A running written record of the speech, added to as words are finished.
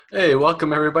Hey,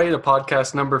 welcome everybody to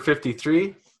podcast number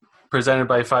 53, presented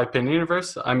by Five Pin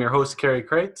Universe. I'm your host, Kerry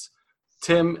Kreitz.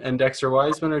 Tim and Dexter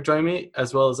Wiseman are joining me,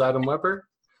 as well as Adam Weber.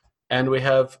 And we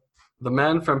have the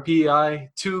man from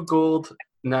PEI, 2 gold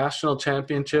national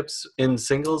championships in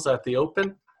singles at the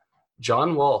Open,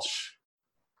 John Walsh.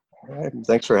 All right.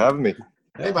 Thanks for having me.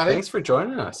 Hey, buddy. Thanks for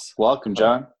joining us. Welcome,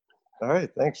 John. All right.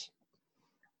 Thanks.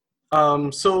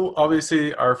 So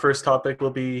obviously our first topic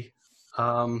will be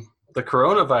the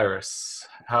coronavirus,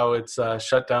 how it's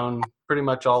shut down pretty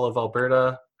much all of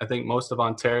Alberta, I think most of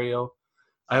Ontario.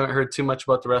 I haven't heard too much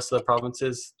about the rest of the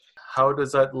provinces. How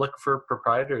does that look for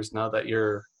proprietors now that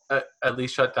you're at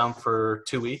least shut down for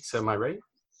 2 weeks? Am I right?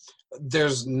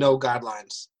 There's no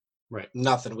guidelines. Right.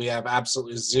 Nothing. We have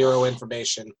absolutely zero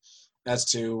information as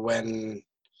to when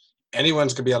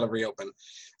anyone's going to be able to reopen.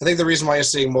 I think the reason why you're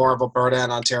seeing more of Alberta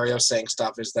and Ontario saying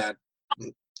stuff is that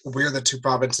we're the 2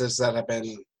 provinces that have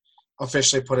been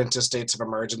officially put into states of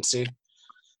emergency.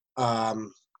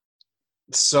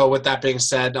 So with that being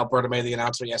said, Alberta made the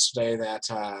announcement yesterday that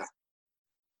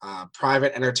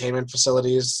private entertainment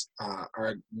facilities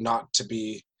are not to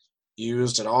be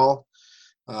used at all.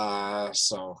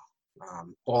 So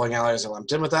bowling alleys are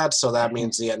lumped in with that. So that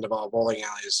means the end of all bowling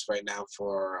alleys right now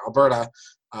for Alberta.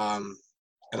 And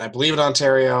I believe in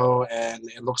Ontario, and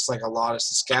it looks like a lot of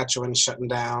Saskatchewan shutting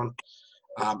down.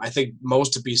 I think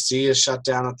most of BC is shut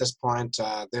down at this point.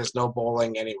 There's no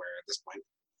bowling anywhere at this point.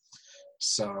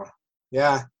 So,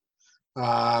 yeah,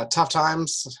 tough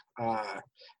times.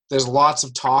 There's lots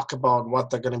of talk about what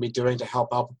they're going to be doing to help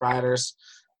out proprietors.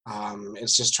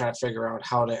 It's just trying to figure out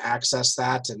how to access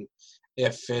that and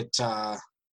if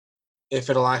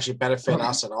it'll actually benefit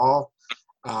us at all.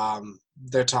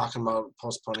 They're talking about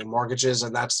postponing mortgages,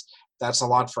 and that's a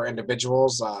lot for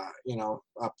individuals,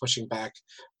 pushing back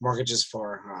mortgages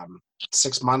for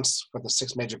 6 months for the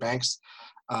 6 major banks.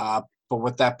 But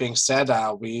with that being said,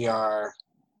 we are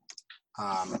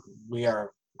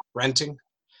renting.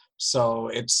 So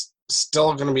it's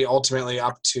still going to be ultimately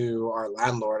up to our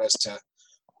landlord as to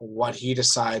what he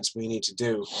decides we need to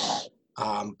do.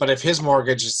 But if his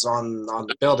mortgage is on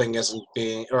the building isn't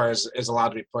being, or is allowed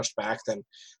to be pushed back, then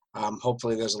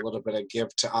hopefully there's a little bit of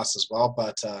give to us as well.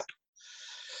 But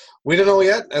we don't know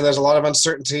yet, and there's a lot of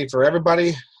uncertainty for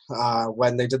everybody.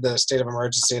 When they did the state of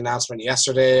emergency announcement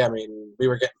yesterday, I mean, we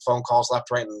were getting phone calls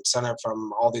left, right, and center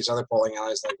from all these other bowling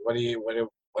alleys. Like, what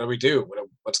do we do?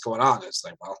 What's going on? It's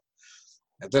like, well,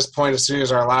 at this point, as soon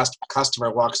as our last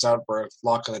customer walks out, we're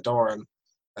locking the door, and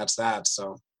that's that.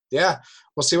 So, yeah,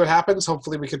 we'll see what happens.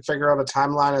 Hopefully, we can figure out a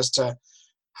timeline as to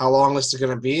how long this is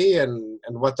going to be and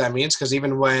what that means. Because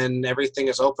even when everything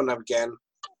is open again,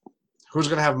 who's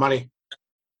going to have money?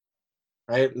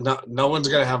 Right? No one's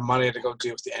going to have money to go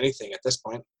do anything at this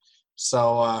point.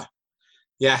 So,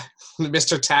 yeah,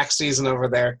 Mr. Tax Season over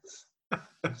there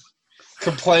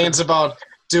complains about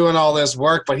doing all this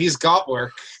work, but he's got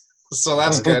work, so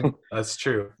that's good. That's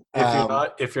true.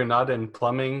 If you're not in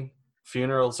plumbing,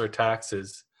 funerals, or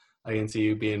taxes, I can see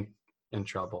you being in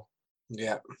trouble.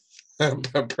 Yeah,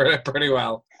 pretty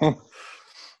well.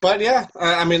 But yeah,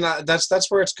 I mean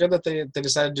that's where it's good that they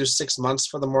decided to do 6 months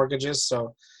for the mortgages,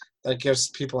 so that gives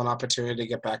people an opportunity to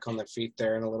get back on their feet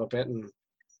there in a little bit, and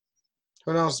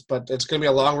who knows? But it's going to be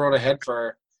a long road ahead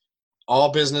for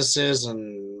all businesses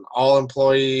and all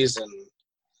employees, and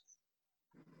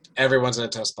everyone's in a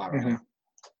tough spot right now.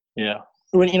 Yeah.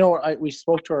 We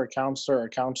spoke to our counselor. Our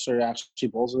counselor actually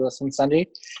bowls with us on Sunday,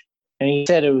 and he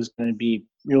said it was going to be,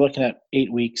 you're looking at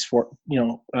 8 weeks for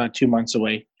 2 months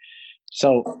away.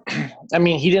 So, I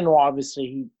mean, he didn't know, obviously,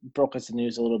 he broke us the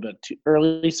news a little bit too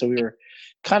early, so we were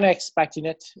kind of expecting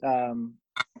it.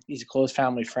 He's a close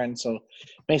family friend, so it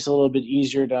makes it a little bit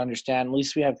easier to understand. At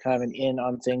least we have kind of an in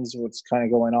on things, what's kind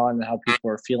of going on and how people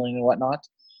are feeling and whatnot.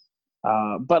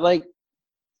 But,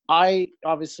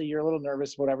 obviously, you're a little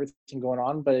nervous about everything going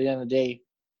on, but at the end of the day,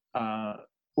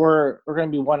 we're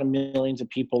going to be one of millions of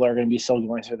people that are going to be still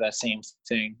going through that same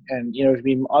thing. And, to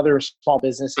be other small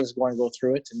businesses going to go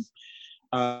through it, and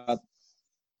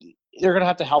they're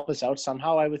going to help us out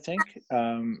somehow, I would think.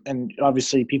 And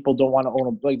obviously people don't want to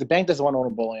own the bank doesn't want to own a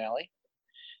bowling alley.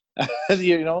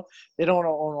 They don't want to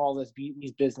own all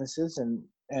these businesses.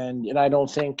 And I don't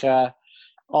think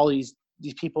all these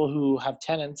people who have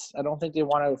tenants, I don't think they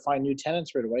want to find new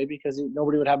tenants right away because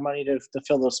nobody would have money to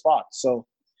fill those spots. So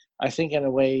I think in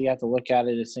a way you have to look at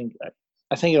it and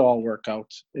I think it'll all work out.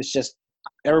 It's just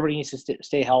everybody needs to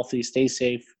stay healthy, stay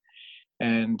safe,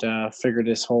 and figure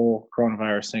this whole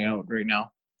coronavirus thing out right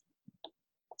now.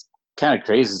 Kind of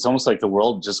crazy. It's almost like the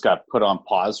world just got put on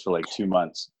pause for like 2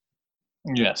 months.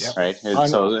 Yes. Right.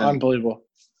 Unbelievable.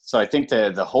 So I think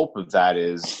the hope of that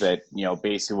is that,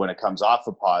 basically when it comes off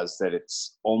a pause, that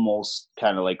it's almost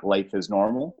kind of like life is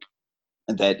normal,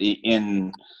 and that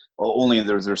only in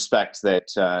the respect that,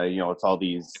 if all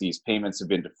these payments have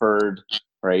been deferred,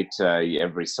 right,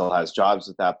 everybody still has jobs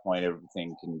at that point,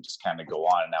 everything can just kind of go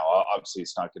on. Now, obviously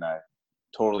it's not going to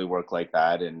totally work like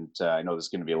that, and I know there's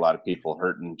going to be a lot of people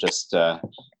hurting just,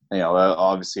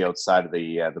 obviously outside of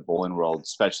the bowling world,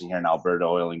 especially here in Alberta.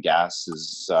 Oil and gas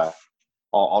is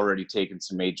already taken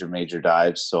some major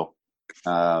dives. So,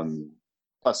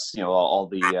 plus, all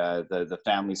the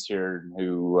families here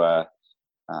who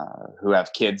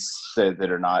have kids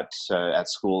that are not at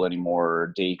school anymore,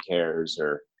 or daycares,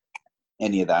 or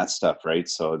any of that stuff, right?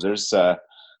 So there's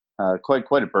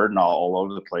quite a burden all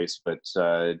over the place, but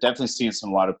definitely seeing a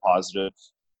lot of positive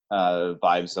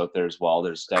vibes out there as well.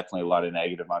 There's definitely a lot of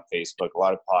negative on Facebook, a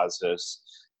lot of positives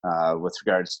with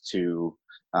regards to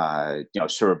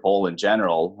Sherwood Bowl in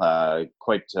general.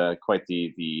 Quite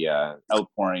the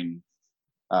outpouring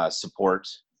support,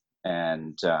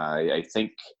 and I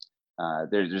think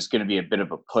there's going to be a bit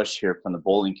of a push here from the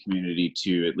bowling community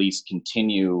to at least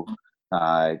continue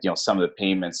some of the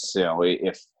payments,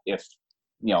 if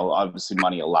obviously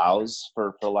money allows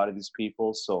for a lot of these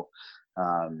people. So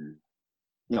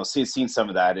seeing some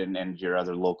of that and your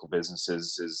other local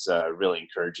businesses is really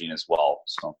encouraging as well.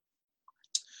 So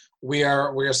we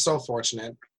are so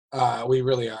fortunate. We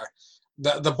really are.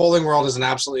 The bowling world is an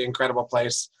absolutely incredible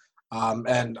place,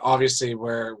 and obviously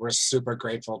we're super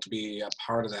grateful to be a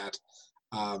part of that.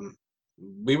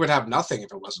 We would have nothing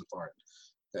if it wasn't for it.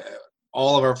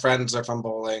 All of our friends are from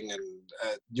bowling, and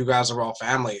you guys are all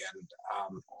family, and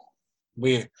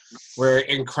we're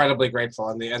incredibly grateful,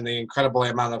 and the incredible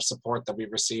amount of support that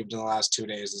we've received in the last 2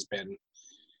 days has been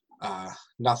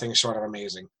nothing short of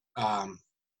amazing.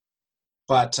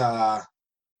 But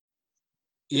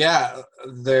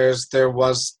there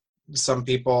was some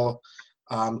people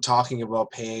talking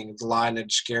about paying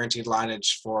guaranteed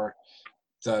lineage for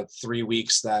the 3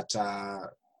 weeks that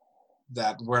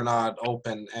we're not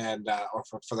open, and or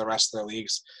for the rest of the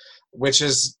leagues, which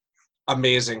is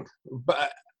amazing.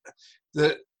 But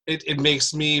it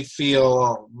makes me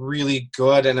feel really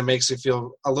good, and it makes me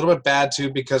feel a little bit bad too,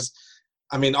 because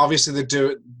I mean, obviously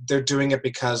they're doing it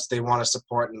because they want to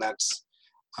support, and that's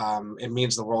it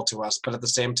means the world to us. But at the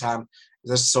same time,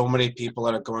 there's so many people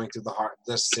that are going through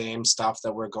the same stuff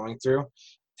that we're going through,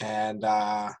 and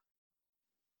I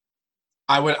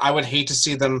would hate to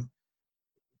see them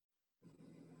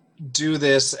do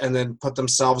this and then put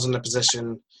themselves in a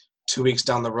position 2 weeks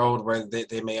down the road where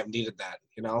they may have needed that.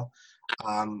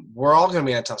 We're all going to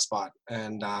be in a tough spot,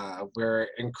 and we're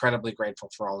incredibly grateful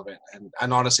for all of it.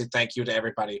 And honestly, thank you to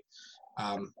everybody.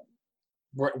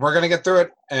 We're going to get through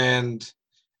it, and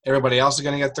everybody else is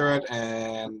going to get through it.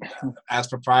 And as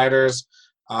proprietors,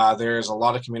 there's a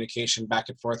lot of communication back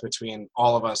and forth between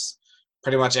all of us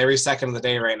pretty much every second of the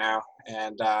day right now.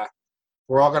 And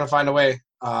we're all going to find a way.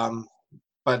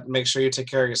 But make sure you take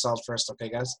care of yourselves first, okay,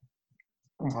 guys?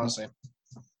 Honestly.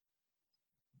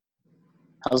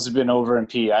 How's it been over in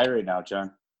PEI right now,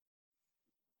 John?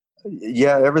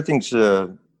 Yeah, everything's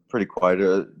pretty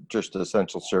quiet. Just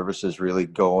essential services really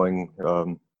going.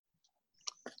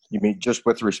 You mean just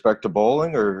with respect to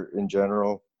bowling, or in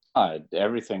general?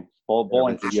 Everything.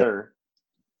 Bowling for sure.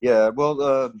 Yeah,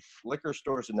 well, liquor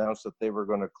stores announced that they were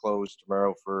going to close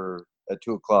tomorrow at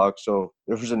 2:00, so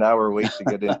there was an hour wait to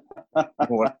get in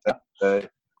one day.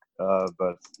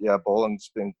 But yeah,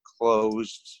 bowling's been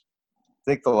closed. I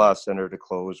think the last center to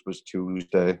close was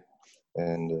Tuesday,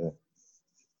 and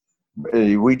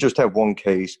we just have one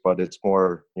case, but it's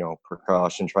more,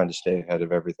 precaution, trying to stay ahead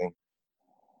of everything.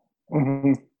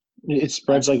 Mm-hmm. It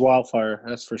spreads like wildfire,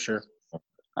 that's for sure.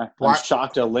 I'm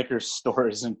shocked a liquor store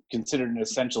isn't considered an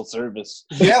essential service.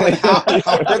 Yeah, like how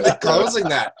are they closing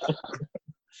that?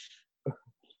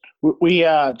 We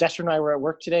Dexter and I were at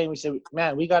work today, and we said,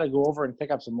 man, we got to go over and pick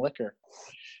up some liquor.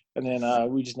 And then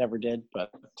we just never did,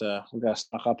 but we got to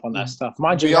stock up on that stuff.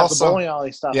 Mind you, we have the bowling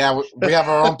alley stuff. Yeah, we have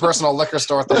our own personal liquor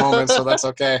store at the moment, so that's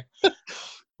okay.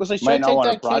 Like, might not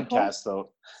want to broadcast,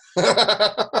 though.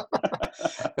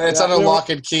 It's under lock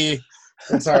and key.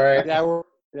 It's all right. Yeah.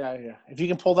 If you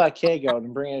can pull that keg out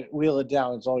and wheel it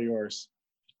down, it's all yours.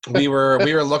 We were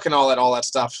looking at all that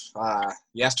stuff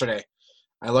yesterday.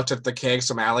 I looked at the kegs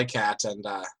from Alley Cat, and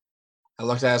I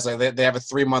looked at it as like they have a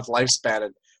 3-month lifespan,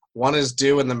 and one is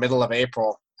due in the middle of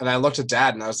April. And I looked at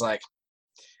Dad, and I was like,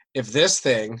 if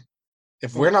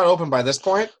we're not open by this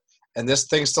point, and this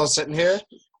thing's still sitting here,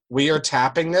 we are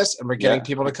tapping this, and we're getting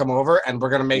people to come over, and we're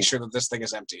going to make sure that this thing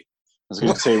is empty. was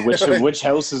going to say, which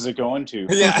house is it going to?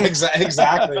 Yeah,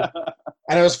 exactly.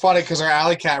 And it was funny because our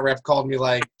Alley Cat rep called me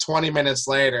like 20 minutes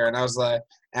later, and I was like,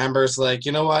 Amber's like,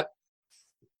 you know what?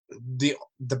 The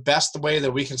best way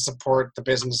that we can support the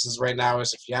businesses right now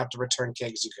is if you have to return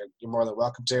kegs, you're more than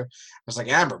welcome to. I was like,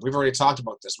 Amber, we've already talked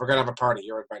about this. We're gonna have a party.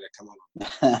 You're invited. Come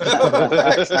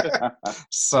on.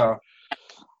 So,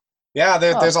 yeah,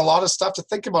 there's a lot of stuff to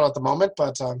think about at the moment.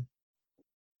 But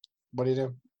what do you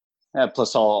do? Yeah,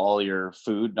 plus all your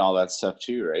food and all that stuff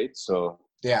too, right? So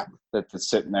Yeah, that's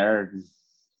sitting there.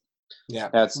 Yeah,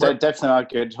 it's definitely not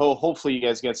good. Hopefully, you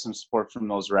guys get some support from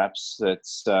those reps.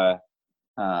 That's I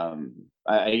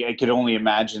could only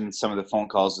imagine some of the phone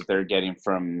calls that they're getting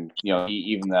from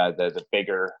even the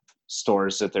bigger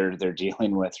stores that they're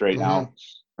dealing with right now.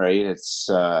 Right? It's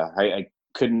I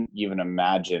couldn't even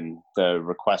imagine the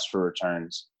request for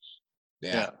returns.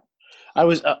 Yeah. I'm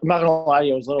not gonna lie to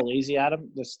you, I was a little lazy, Adam.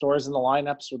 The stores and the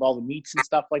lineups with all the meats and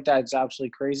stuff like that, it's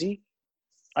absolutely crazy.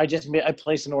 I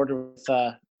placed an order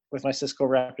with my Cisco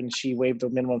rep, and she waived the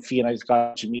minimum fee, and I just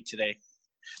got your meat today,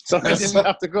 so I didn't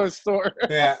have to go to the store.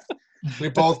 Yeah, we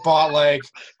both bought like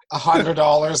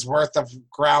 $100 worth of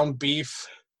ground beef.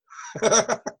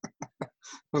 It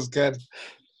was good.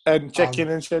 And chicken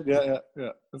and shit. Yeah.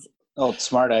 Oh, it's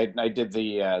smart. I did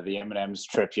the M&M's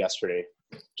trip yesterday,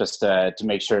 just to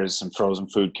make sure there's some frozen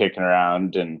food kicking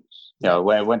around, and I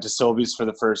went to Sobeys for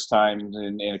the first time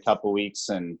in a couple of weeks,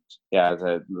 and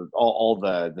all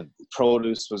the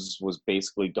produce was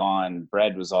basically gone.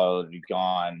 Bread was already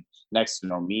gone. Next to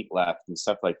no meat left and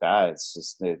stuff like that. It's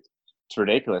just it's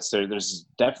ridiculous. There's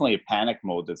definitely a panic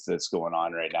mode that's going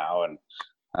on right now, and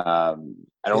I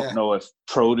don't know if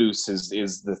produce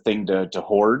is the thing to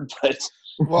hoard, but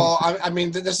well, I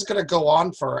mean, this is going to go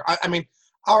on for. I mean,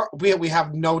 we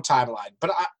have no timeline,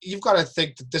 but you've got to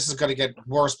think that this is going to get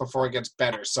worse before it gets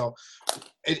better. So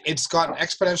it's gotten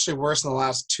exponentially worse in the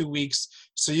last 2 weeks.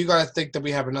 So you got to think that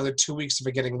we have another 2 weeks of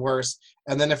it getting worse,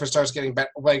 and then if it starts getting better,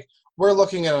 like we're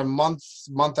looking at a month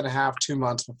and a half, 2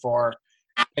 months before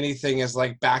anything is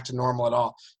like back to normal at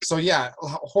all. So yeah,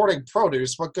 hoarding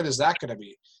produce, what good is that going to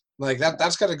be? Like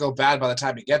that's going to go bad by the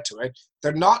time you get to it.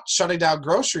 They're not shutting down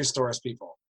grocery stores,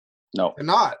 people. No, they're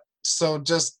not. So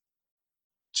just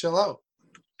chill out.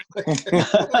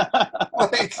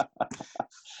 Like,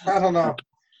 I don't know.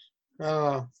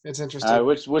 It's interesting.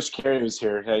 Which Carrie was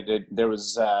here. There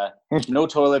was no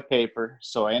toilet paper,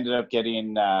 so I ended up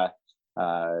getting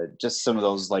just some of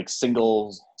those like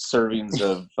single servings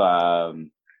of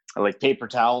like paper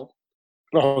towel.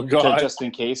 Oh God! Just in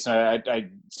case. I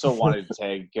so wanted to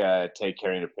tag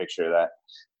Carrie a picture of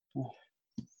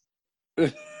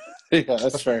that. Yeah,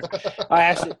 that's fair.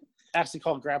 I actually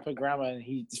called Grandpa and Grandma, and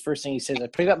the first thing he says, "I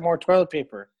picked up more toilet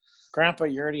paper." Grandpa,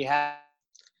 you already have.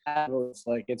 It's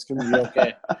like it's gonna be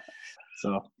okay.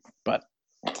 So, but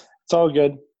it's all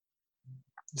good.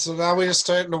 So now we're just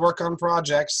starting to work on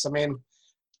projects. I mean,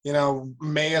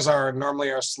 May is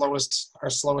normally our slowest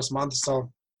month,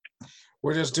 so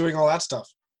we're just doing all that stuff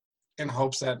in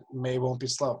hopes that May won't be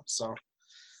slow. So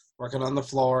working on the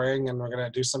flooring, and we're gonna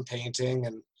do some painting,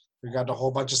 and we got a whole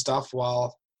bunch of stuff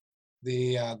while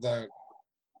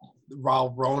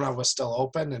while Rona was still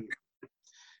open, and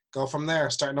go from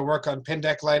there. Starting to work on pin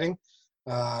deck lighting.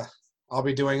 I'll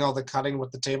be doing all the cutting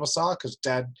with the table saw because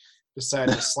Dad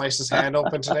decided to slice his hand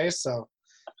open today. So,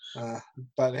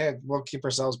 but hey, we'll keep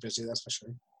ourselves busy. That's for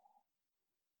sure.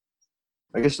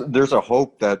 I guess there's a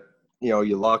hope that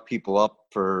you lock people up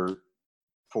for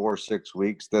 4 or 6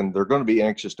 weeks, then they're going to be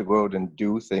anxious to go out and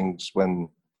do things when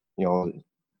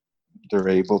they're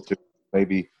able to.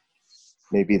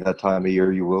 Maybe that time of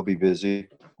year you will be busy.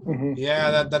 Mm-hmm.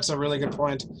 Yeah, that's a really good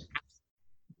point.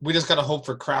 We just got to hope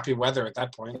for crappy weather at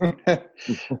that point.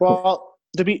 Well,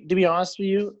 to be honest with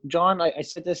you, John, I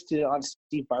said this on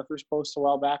Steve Barker's post a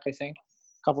while back, I think,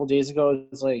 a couple of days ago.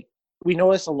 It's like we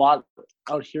notice a lot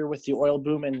out here with the oil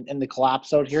boom and the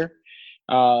collapse out here.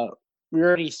 We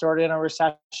already started in a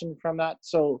recession from that,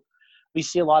 so we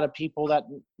see a lot of people that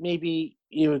maybe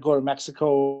you would go to Mexico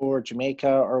or Jamaica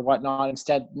or whatnot.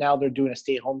 Instead, now they're doing a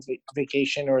stay-at-home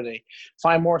vacation, or they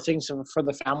find more things for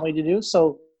the family to do.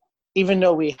 So even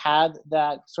though we had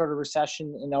that sort of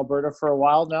recession in Alberta for a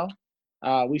while now,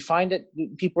 we find that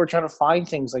people are trying to find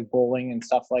things like bowling and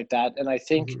stuff like that. And I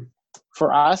think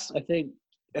for us,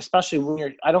 especially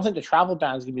when I don't think the travel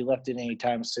ban is going to be lifted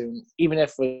anytime soon, even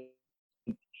if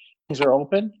things are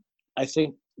open. I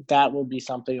think that will be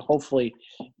something hopefully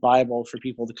viable for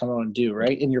people to come out and do,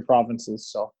 right, in your provinces.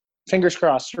 So fingers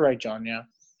crossed. You're right, John. Yeah.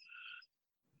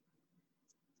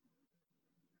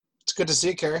 It's good to see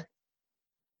you, Carrie.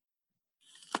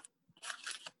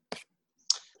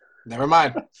 Never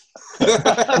mind.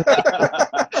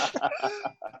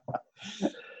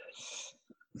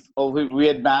 Well, we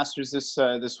had Masters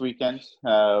this weekend.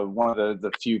 One of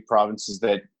the few provinces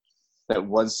that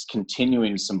was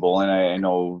continuing some bowling. I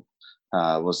know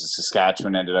was it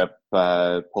Saskatchewan ended up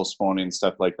postponing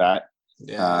stuff like that.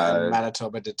 Yeah, and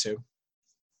Manitoba did too.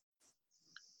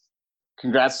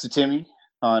 Congrats to Timmy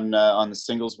on the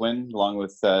singles win, along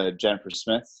with Jennifer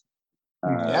Smith.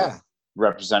 Yeah,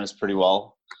 represent us pretty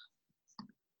well.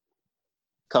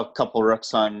 Couple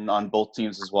rooks on both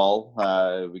teams as well.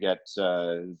 We got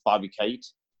Bobby Kite.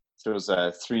 So it was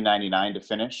a $3.99 to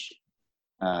finish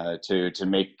to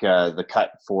make the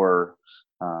cut for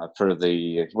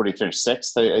the what did he finish,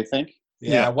 sixth? I think.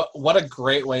 Yeah. What a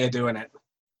great way of doing it.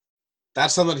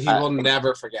 That's something he will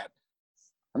never forget.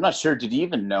 I'm not sure. Did he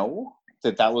even know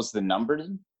that was the number?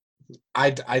 I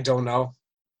don't know.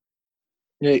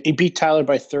 Yeah, he beat Tyler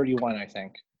by 31, I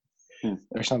think,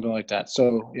 or something like that.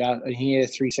 So yeah, he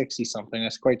had 360 something.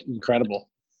 That's quite incredible.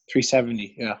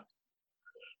 370, yeah.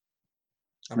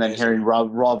 And then hearing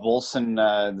Rob Olsen,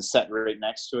 the set right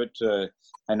next to it.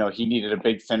 I know he needed a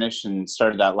big finish and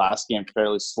started that last game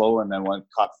fairly slow, and then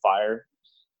caught fire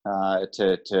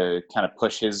to kind of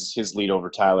push his lead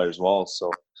over Tyler as well.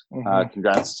 So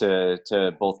congrats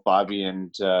to both Bobby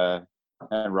and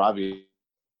Robbie.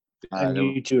 And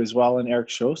you two as well, and Eric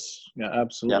Schoss. Yeah,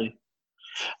 absolutely. Yep.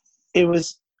 It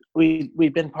was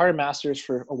we've been part of Masters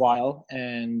for a while,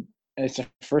 and it's the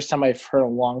first time I've heard a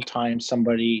long time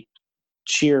somebody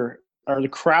cheer, or the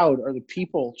crowd or the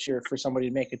people cheer for somebody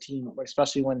to make a team,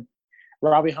 especially when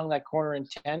Robbie hung that corner in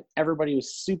 10. Everybody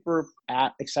was super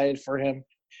excited for him,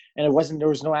 and there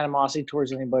was no animosity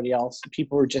towards anybody else.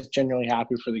 People were just genuinely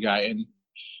happy for the guy, and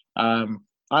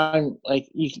I'm like,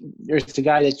 there's the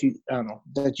guy that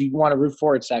you want to root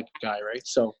for. It's that guy, right?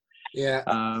 So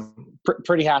yeah,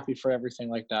 pretty happy for everything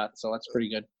like that. So that's pretty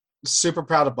good. Super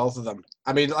proud of both of them.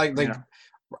 I mean,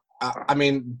 I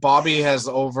mean, Bobby has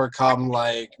overcome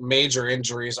like major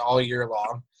injuries all year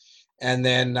long, and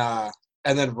then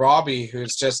Robbie,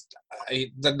 who's just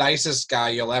the nicest guy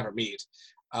you'll ever meet,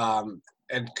 and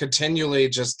continually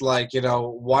just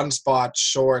one spot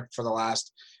short for the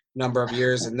last number of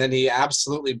years, and then he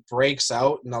absolutely breaks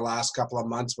out in the last couple of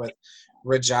months with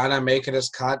Regina making his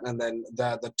cut, and then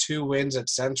the 2 wins at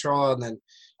Central, and then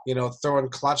throwing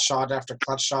clutch shot after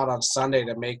clutch shot on Sunday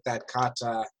to make that cut.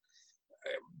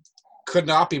 Could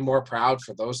not be more proud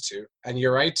for those two. And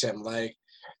you're right, Tim. Like,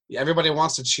 everybody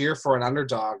wants to cheer for an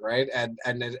underdog, right? And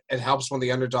it helps when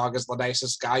the underdog is the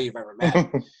nicest guy you've ever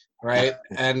met, right?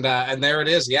 And there it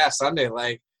is. Yeah, Sunday.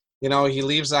 Like, he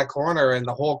leaves that corner and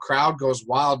the whole crowd goes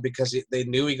wild because they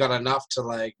knew he got enough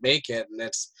to make it. And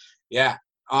it's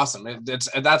awesome.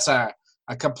 That's a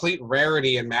complete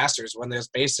rarity in Masters when there's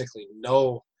basically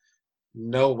no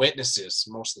witnesses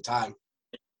most of the time.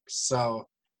 So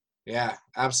yeah,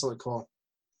 absolutely cool.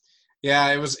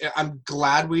 Yeah, I'm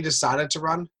glad we decided to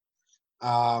run.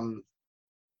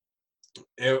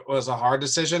 It was a hard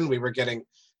decision. We were getting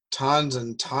tons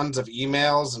and tons of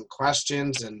emails and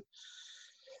questions, and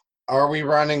are we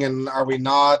running and are we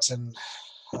not, and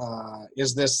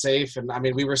is this safe? And I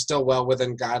mean, we were still well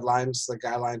within guidelines. The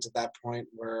guidelines at that point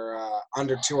were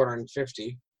under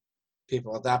 250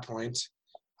 people at that point.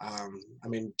 I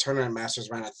mean, Tournament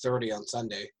Masters ran at 30 on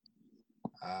Sunday.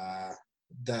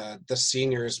 The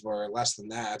seniors were less than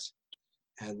that,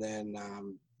 and then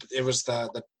it was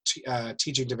the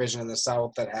teaching division in the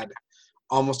South that had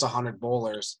almost 100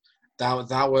 bowlers.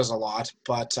 That was a lot,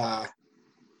 but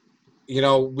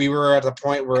we were at the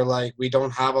point where we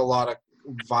don't have a lot of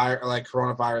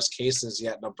coronavirus cases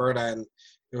yet in Alberta, and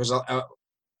it was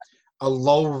a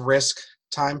low risk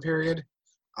time period,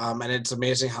 and it's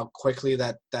amazing how quickly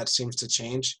that seems to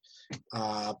change.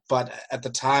 But at the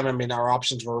time, I mean, our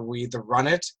options were we either run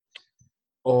it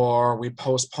or we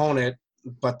postpone it.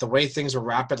 But the way things were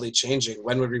rapidly changing,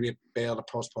 when would we be able to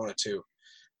postpone it to?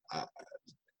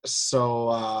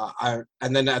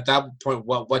 And then at that point,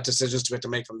 what decisions do we have to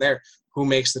make from there? Who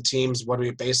makes the teams? What do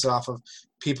we base it off of?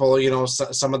 People,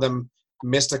 some of them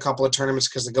missed a couple of tournaments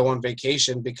because they go on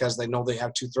vacation because they know they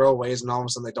have 2 throwaways, and all of a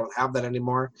sudden they don't have that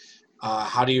anymore.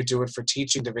 How do you do it for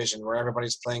teaching division where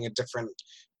everybody's playing at different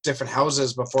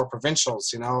houses before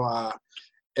provincials?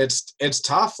 It's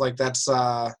tough. That's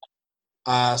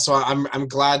so I'm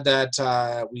glad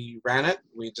that we ran it.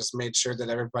 We just made sure that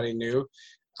everybody knew.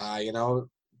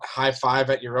 High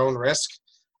five at your own risk.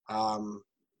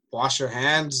 Wash your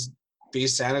hands. Be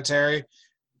sanitary.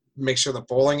 Make sure the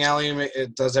bowling alley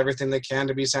it does everything they can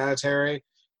to be sanitary.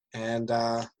 And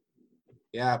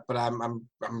but I'm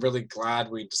really glad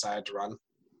we decided to run,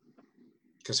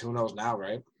 because who knows now,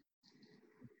 right?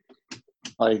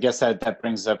 Well, I guess that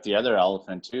brings up the other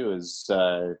elephant too. Is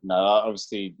now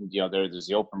obviously there's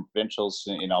the Open Provincials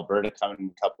in Alberta coming in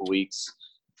a couple of weeks.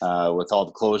 With all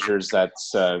the closures,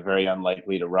 that's very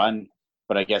unlikely to run.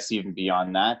 But I guess even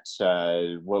beyond that,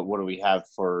 what do we have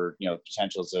for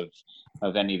potentials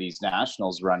of any of these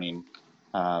nationals running?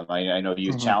 I know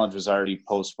Youth Challenge was already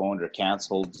postponed or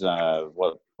canceled.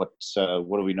 What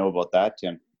do we know about that,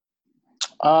 Tim?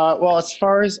 Well, as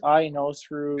far as I know,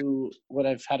 through what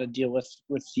I've had to deal with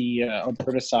the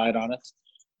Alberta side on it,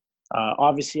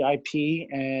 obviously IP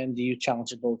and the Youth Challenge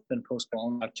have both been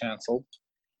postponed, not canceled.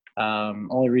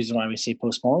 Only reason why we say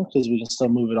postponed because we can still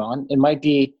move it on. It might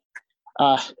be,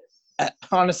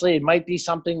 honestly, it might be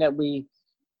something that we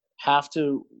have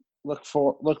to look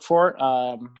for.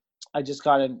 I just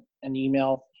got an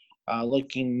email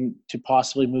looking to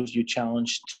possibly move Youth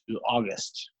Challenge to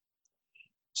August.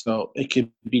 So it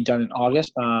could be done in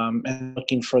August, and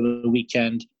looking for the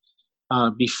weekend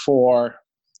before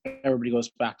everybody goes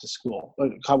back to school,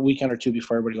 a weekend or two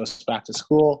before everybody goes back to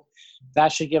school.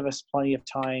 That should give us plenty of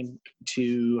time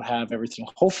to have everything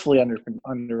hopefully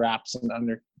under wraps and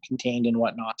under contained and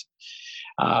whatnot.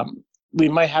 We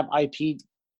might have IP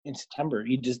in September.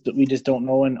 We just don't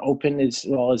know. And Open is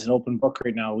an open book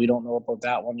right now. We don't know about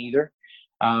that one either.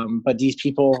 But these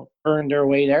people earned their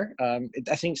way there.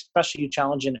 I think especially Youth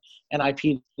Challenge and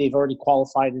IP, they've already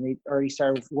qualified and they already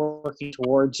started working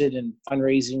towards it and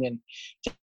fundraising, and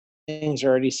things are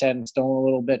already set in stone a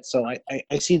little bit. So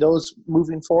I see those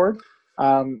moving forward.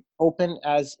 Open,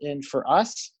 as in for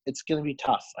us, it's going to be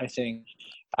tough, I think.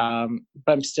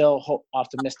 But I'm still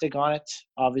optimistic on it.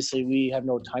 Obviously, we have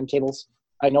no timetables.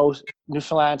 I know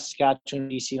Newfoundland, Saskatchewan,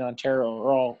 BC, and Ontario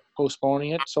are all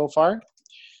postponing it so far.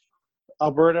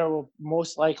 Alberta will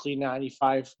most likely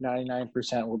 95,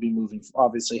 99% will be moving.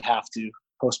 Obviously have to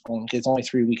postpone because it's only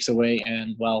 3 weeks away.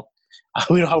 And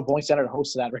we don't have a bowling center to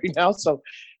host that right now. So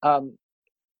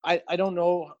I don't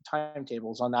know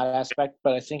timetables on that aspect,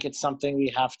 but I think it's something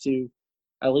we have to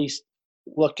at least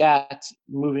look at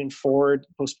moving forward,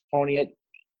 postponing it.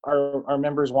 Our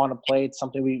members want to play. It's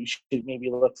something we should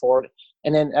maybe look forward.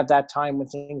 And then at that time when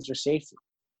things are safe,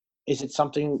 is it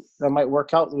something that might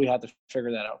work out? We have to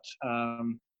figure that out.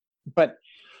 But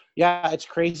yeah, it's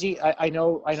crazy. I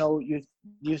know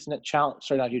Youth Challenge,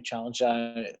 sorry, not Youth Challenge,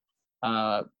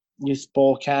 Youth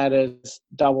Bowl Canada's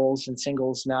doubles and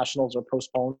singles nationals are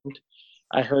postponed.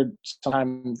 I heard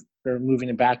sometime they're moving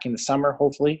it back in the summer,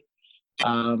 hopefully.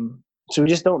 So we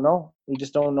just don't know.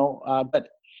 But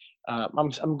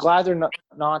I'm glad they're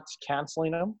not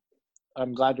canceling them.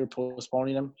 I'm glad they're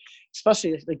postponing them,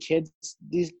 especially the kids.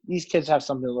 These kids have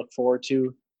something to look forward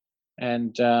to,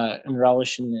 and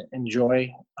relish and enjoy.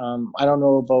 I don't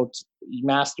know about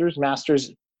Masters.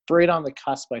 Masters right on the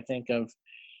cusp, I think, of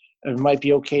it might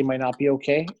be okay, might not be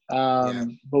okay. But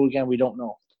again, we don't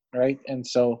know, right? And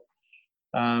so,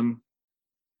 you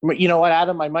know what,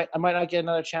 Adam? I might not get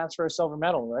another chance for a silver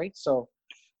medal, right? So.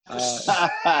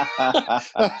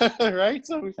 Right,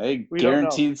 so we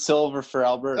guaranteed silver for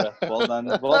Alberta. Well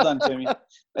done, Timmy.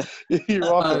 You're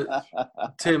welcome.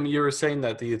 Tim, you were saying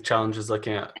that the Youth Challenge is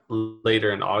looking at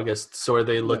later in August. So are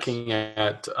they looking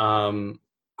at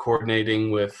coordinating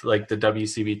with like the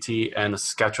WCBT and the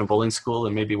Saskatchewan Bowling School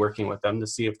and maybe working with them to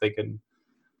see if they can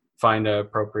find an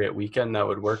appropriate weekend that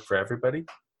would work for everybody?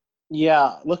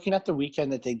 Yeah, looking at the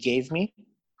weekend that they gave me,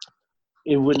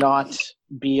 it would not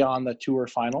be on the tour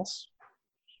finals.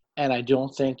 And I don't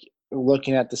think,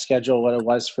 looking at the schedule, what it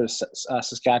was for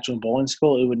Saskatchewan Bowling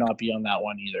School, it would not be on that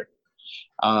one either.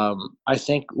 I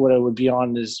think what it would be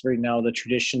on is right now the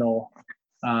traditional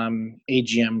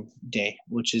AGM day,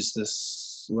 which is the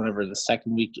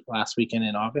last weekend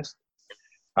in August.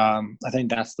 I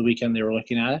think that's the weekend they were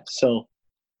looking at it. So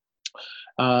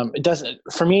it doesn't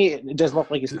look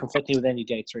like it's conflicting with any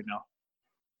dates right now.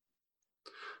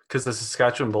 Because the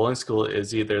Saskatchewan Bowling School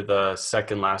is either the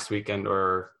second last weekend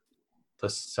or the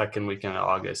second weekend of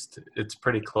August. It's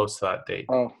pretty close to that date.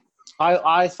 Oh,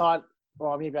 I thought,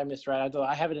 well, maybe I misread.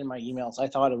 I have it in my emails. I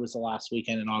thought it was the last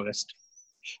weekend in August.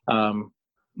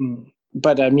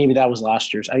 But maybe that was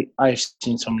last year's. I've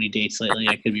seen so many dates lately.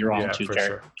 I could be wrong too, for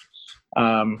Gary.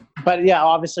 sure. But yeah,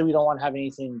 obviously we don't want to have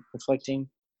anything conflicting.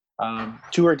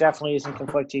 Tour definitely isn't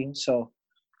conflicting, so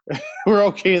we're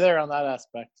okay there on that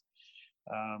aspect.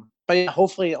 But yeah,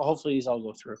 hopefully these all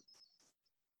go through.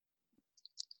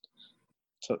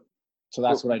 So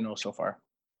that's what I know so far.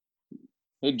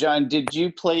 Hey John, did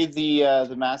you play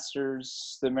the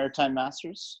Masters, the Maritime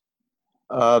Masters?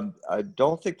 I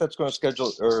don't think that's going to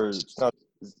schedule, or it's not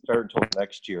start until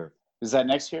next year. Is that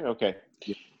next year? Okay.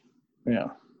 Yeah,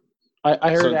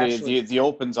 I heard. So the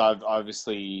Opens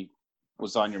obviously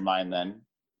was on your mind then.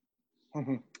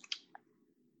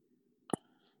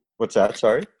 What's that?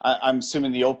 Sorry. I'm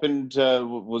assuming the Open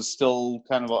was still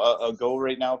kind of a go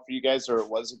right now for you guys, or it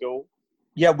was a go?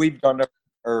 Yeah, we've done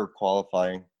our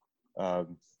qualifying.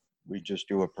 We just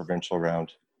do a provincial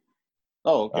round.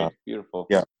 Oh, okay. Beautiful.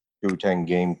 Yeah. 2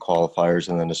 10-game qualifiers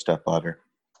and then a step ladder.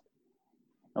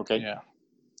 Okay. Yeah.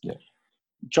 Yeah.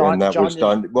 John, and that John was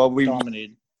done. Well, we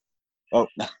dominated.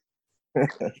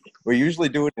 we usually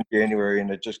do it in January,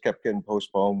 and it just kept getting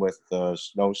postponed with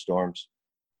snowstorms.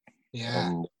 Yeah.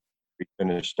 And we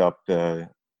finished up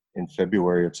in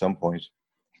February at some point.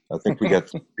 I think we got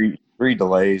three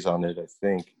delays on it, I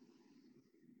think.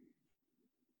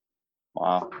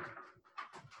 Wow.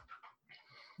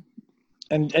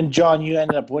 And John, you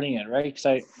ended up winning it, right?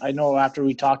 Because I know after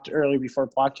we talked earlier before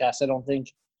podcast, I don't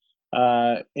think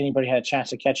anybody had a chance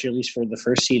to catch you, at least for the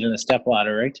first seed in the step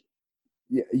ladder, right?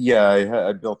 Yeah,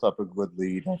 I built up a good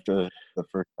lead after the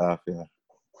first half.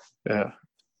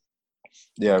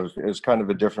 Yeah, it was kind of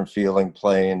a different feeling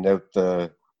playing out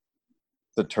the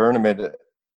tournament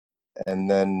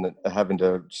and then having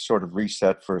to sort of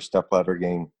reset for a stepladder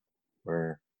game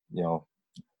where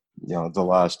the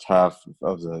last half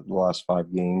of the last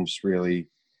 5 games really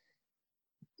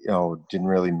didn't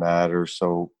really matter.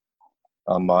 So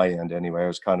on my end anyway, I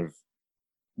was kind of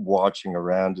watching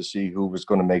around to see who was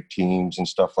going to make teams and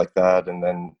stuff like that, and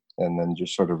then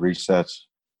just sort of reset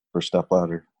for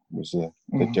stepladder. It was a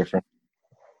bit different.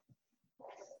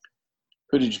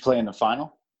 Who did you play in the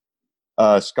final?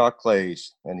 Scott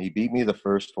Clays, and he beat me the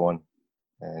first one,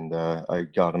 and I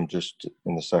got him just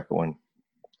in the second one.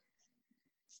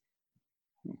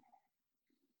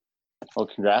 Well,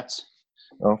 congrats.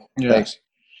 Oh, yeah. Thanks.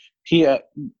 You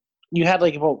had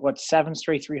like about 7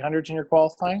 straight 300s in your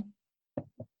qualifying?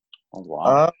 Oh,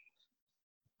 wow.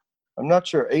 I'm not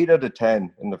sure. 8 out of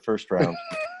 10 in the first round.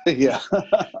 Yeah.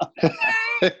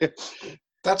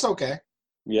 That's okay.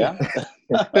 Yeah.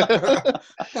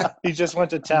 He just went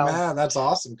to town. Man, that's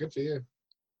awesome. Good for you.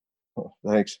 Oh,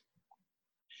 thanks.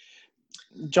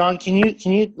 John, can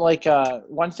you like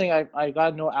one thing I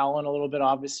got to know Alan a little bit.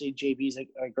 Obviously, JB's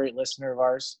a great listener of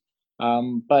ours.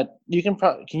 But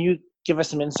can you give us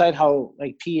some insight how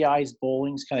like PEI's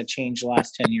bowling's kind of changed the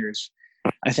last 10 years?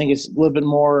 I think it's a little bit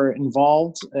more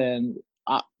involved, and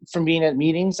from being at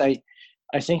meetings, I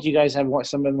think you guys have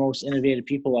some of the most innovative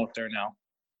people out there now.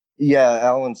 Yeah,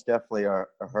 Alan's definitely a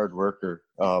hard worker.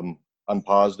 I'm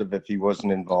positive if he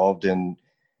wasn't involved and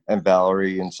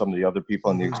Valerie and some of the other people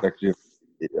in the executive,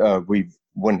 we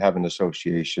wouldn't have an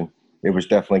association. It was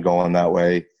definitely going that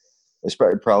way. It's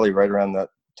probably right around that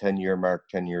 10-year mark,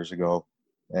 10 years ago.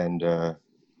 And,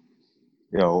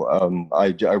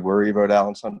 I worry about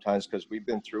Alan sometimes because we've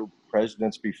been through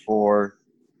presidents before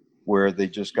where they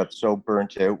just got so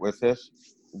burnt out with it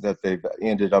that they've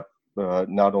ended up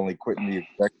not only quitting the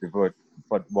executive,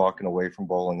 but walking away from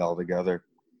bowling altogether.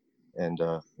 And,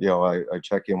 I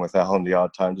check in with Alan the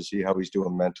odd time to see how he's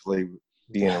doing mentally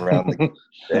being around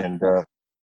the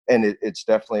and it's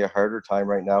definitely a harder time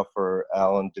right now for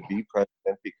Alan to be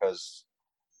president because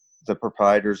the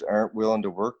proprietors aren't willing to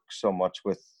work so much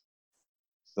with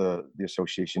the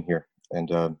association here. And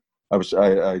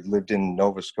I lived in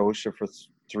Nova Scotia for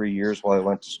 3 years while I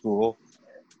went to school,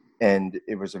 and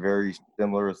it was a very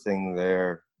similar thing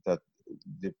there that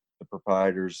the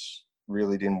proprietors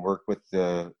really didn't work with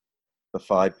the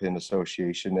 5-pin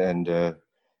association, and it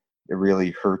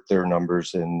really hurt their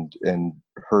numbers and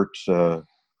hurt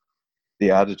the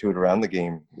attitude around the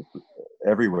game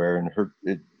everywhere, and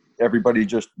everybody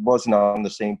just wasn't on the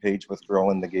same page with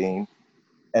growing the game.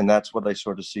 And that's what I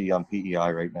sort of see on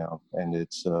PEI right now. And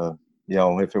it's,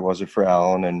 if it wasn't for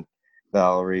Alan and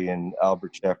Valerie and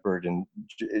Albert Shepard, and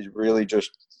it's really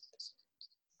just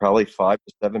probably 5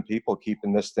 to 7 people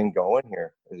keeping this thing going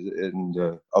here.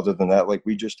 And other than that, like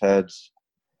we just had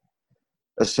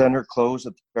a center close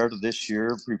at the start of this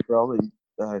year.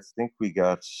 I think we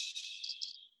got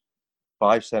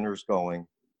 5 centers going,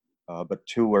 but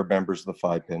 2 are members of the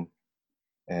 5-pin.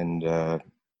 And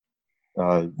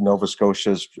Nova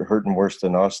Scotia's hurting worse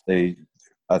than us.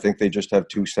 I think they just have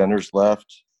 2 centers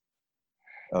left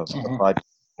of 5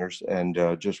 centers, and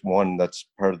just one that's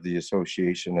part of the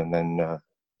association. And then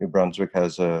New Brunswick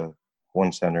has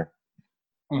 1 center,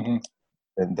 and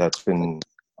that's been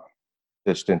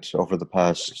distant over the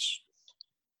past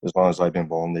as long as I've been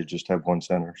bowling. They just have 1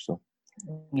 center. So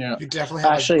yeah, you definitely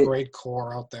have a great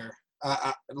core out there.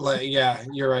 Yeah,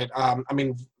 you're right. I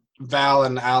mean, Val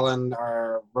and Alan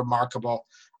are remarkable.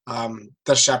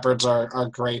 The Shepherds are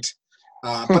great,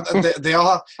 but they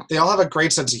all have a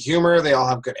great sense of humor. They all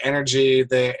have good energy.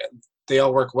 They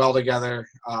all work well together.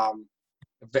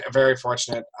 very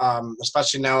fortunate,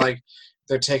 especially now, like,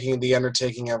 they're taking the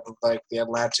undertaking of, like, the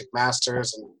Atlantic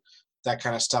Masters and that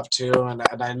kind of stuff too. And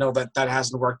I know that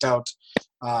hasn't worked out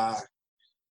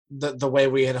the way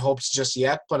we had hoped just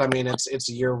yet, but I mean, it's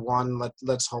year one.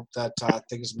 Let's hope that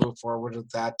things move forward with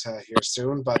that here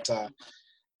soon. But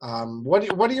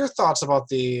what are your thoughts about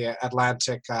the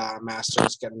Atlantic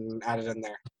Masters getting added in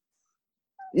there?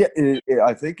 Yeah,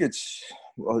 I think it's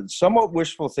somewhat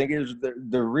wishful thinking. Is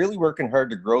they're really working hard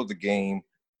to grow the game.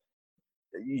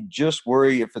 You just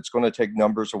worry if it's going to take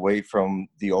numbers away from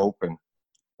the Open.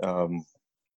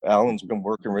 Alan's been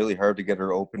working really hard to get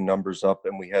her Open numbers up,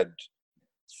 and we had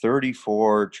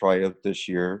 34 tryout this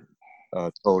year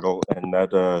total, and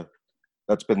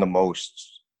that's been the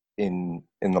most in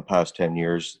the past 10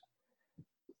 years.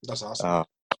 That's awesome.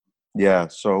 Yeah,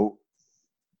 so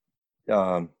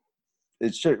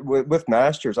it's just, with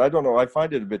Masters, I don't know. I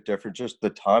find it a bit different, just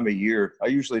the time of year. I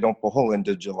usually don't bowl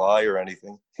into July or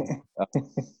anything.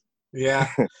 Yeah.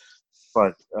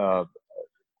 But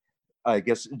I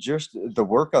guess just the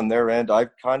work on their end,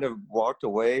 I've kind of walked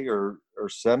away or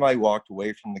semi-walked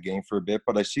away from the game for a bit,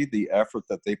 but I see the effort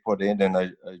that they put in, and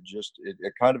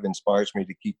it kind of inspires me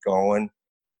to keep going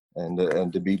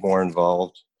and to be more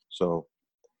involved. So,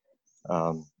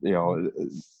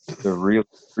 they're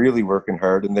really working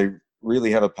hard, and they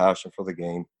really have a passion for the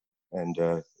game, and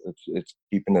it's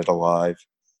keeping it alive.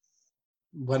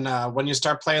 When you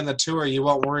start playing the tour, you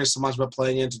won't worry so much about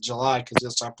playing into July because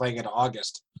you'll start playing in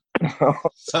August.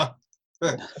 So,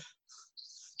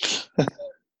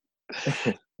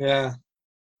 yeah,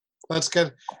 that's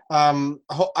good.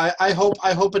 I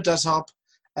hope it does help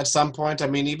at some point. I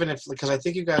mean, even if, because I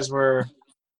think you guys were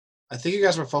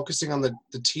focusing on the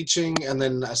teaching and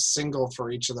then a single for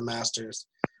each of the Masters.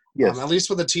 Yes. At least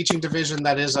with the teaching division,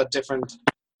 that is a different,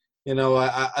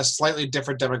 a slightly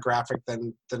different demographic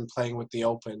than playing with the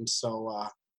Open. So,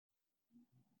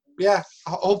 yeah,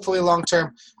 hopefully long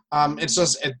term.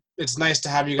 It's nice to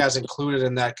have you guys included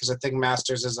in that, because I think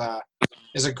Masters is a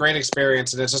great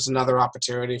experience, and it's just another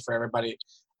opportunity for everybody.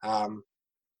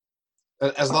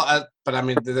 But I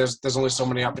mean, there's only so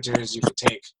many opportunities you can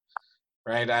take,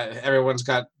 right? Everyone's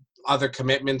got other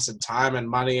commitments and time and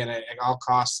money, and it all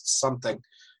costs something.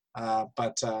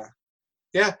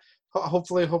 Yeah,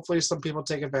 hopefully some people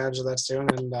take advantage of that soon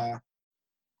and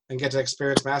get to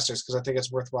experience Masters, because I think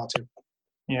it's worthwhile too.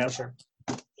 Yeah, for sure.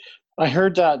 I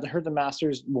heard the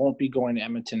Masters won't be going to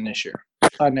Edmonton next year.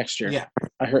 Yeah,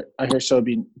 I heard so it'll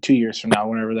be 2 years from now,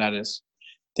 whenever that is.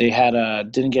 They had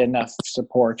didn't get enough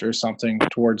support or something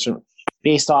towards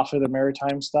based off of the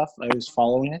maritime stuff. I was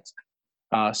following it,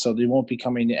 so they won't be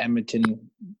coming to Edmonton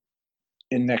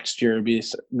in next year. It'll be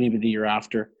maybe the year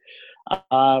after.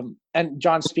 And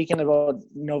John, speaking about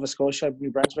Nova Scotia, New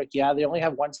Brunswick, yeah, they only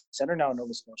have one center now in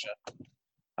Nova Scotia.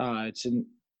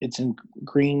 It's in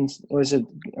Green. What is it?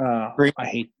 Green. I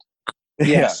hate.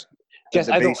 Yes. Yeah. Yes.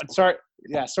 I don't. Sorry.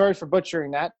 Yeah. Sorry for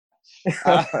butchering that.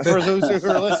 For those who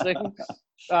are listening.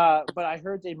 But I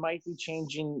heard they might be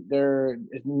changing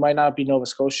it might not be Nova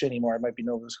Scotia anymore. It might be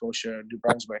Nova Scotia, New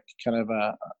Brunswick, kind of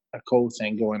a code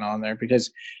thing going on there,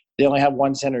 because they only have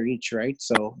one center each, right?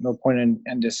 So no point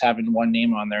in just having one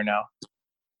name on there now.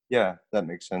 Yeah, that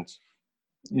makes sense.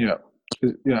 Yeah.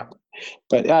 Yeah.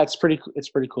 But yeah, it's pretty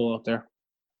cool out there.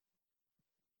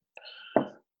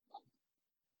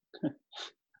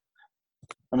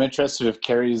 I'm interested if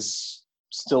Carrie's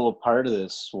still a part of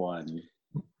this one.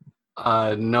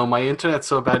 No, my internet's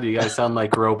so bad you guys sound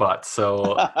like robots.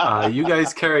 So you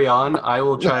guys carry on. I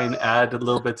will try and add a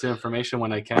little bit of information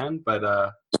when I can,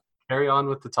 but carry on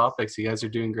with the topics. You guys are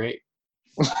doing great.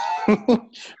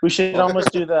 We should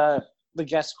almost do the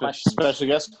guest questions. Special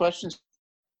guest questions?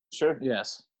 Sure.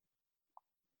 Yes.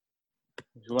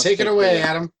 Take it away,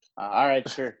 Adam. All right,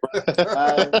 sure.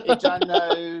 Hey, John,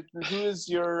 who is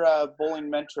your bowling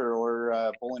mentor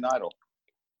or bowling idol?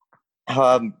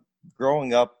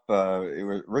 Growing up, it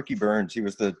was Ricky Burns. He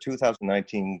was the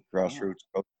 2019 grassroots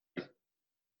coach.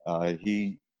 I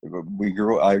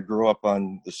grew up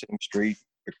on the same street,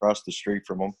 across the street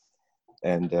from him,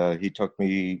 and he took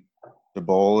me to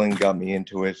bowling, got me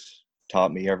into it,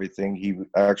 taught me everything. He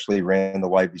actually ran the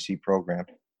YBC program.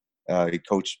 He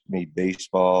coached me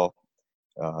baseball.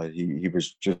 He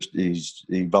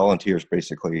volunteers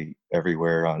basically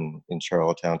everywhere in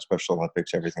Charlottetown, Special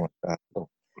Olympics, everything like that. So,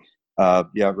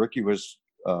 Ricky was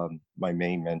my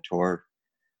main mentor.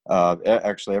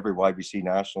 Actually, every YBC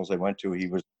Nationals I went to, he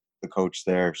was the coach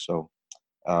there. So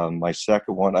my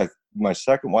second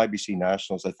YBC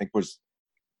Nationals, I think, was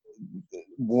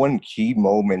one key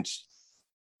moment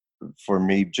for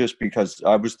me, just because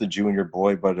I was the junior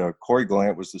boy, but Corey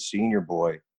Gallant was the senior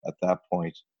boy at that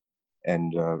point.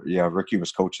 And Ricky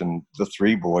was coaching the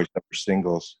three boys that were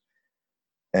singles.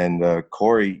 And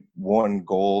Corey won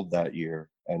gold that year.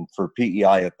 And for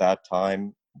PEI at that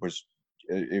time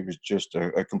it was just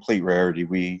a complete rarity.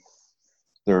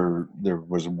 There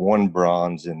was one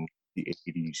bronze in the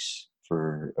 80s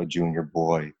for a junior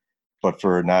boy, but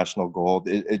for a national gold,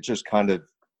 it just kind of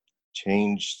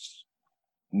changed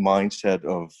mindset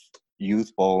of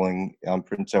youth bowling on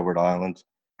Prince Edward Island.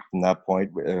 From that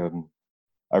point,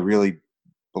 I really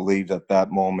believe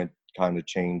that moment kind of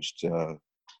changed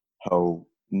how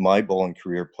my bowling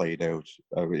career played out.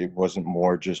 It wasn't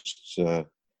more just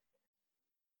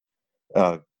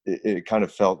it kind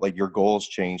of felt like your goals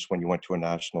changed when you went to a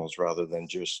nationals rather than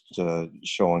just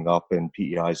showing up. And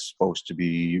PEI is supposed to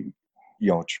be,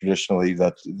 traditionally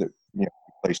that's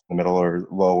placed in the middle or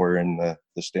lower in the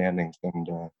standings.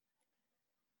 And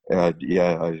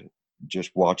I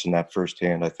just watching that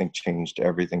firsthand, I think changed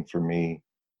everything for me,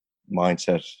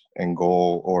 mindset and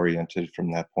goal oriented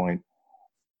from that point.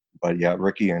 But yeah,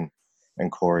 Ricky and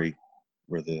Corey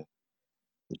were the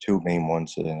two main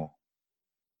ones.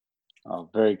 Oh,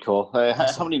 very cool.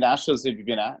 How many nationals have you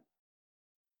been at?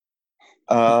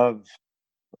 I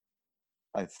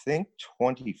think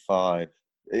 25,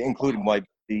 including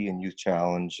YBC and Youth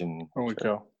Challenge. And There we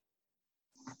go.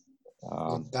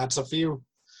 That's a few.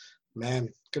 Man,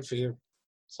 good for you.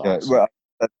 Yeah, well,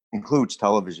 that includes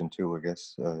television too, I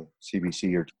guess.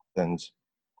 CBC or TNs.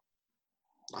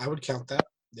 I would count that.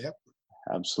 Yep.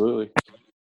 Absolutely.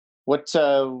 What's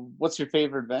your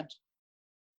favorite event?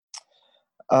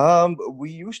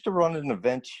 We used to run an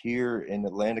event here in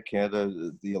Atlantic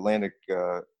Canada, the Atlantic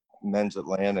Men's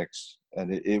Atlantics,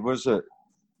 and it was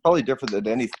probably different than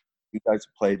anything you guys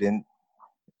have played in.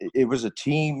 It was a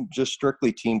team, just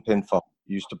strictly team pinfall.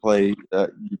 You used to play,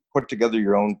 you put together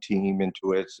your own team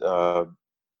into it.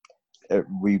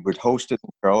 We would host it in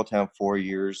Charlottetown 4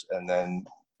 years, and then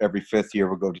every fifth year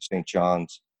we'd go to St.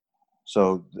 John's.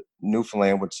 So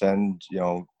Newfoundland would send,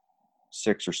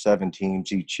 6 or 7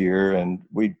 teams each year, and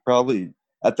we'd probably,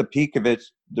 at the peak of it,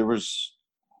 there was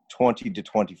 20 to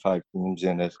 25 teams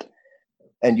in it,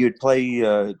 and you'd play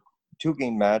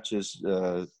 2-game matches,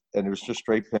 and it was just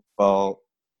straight pinball,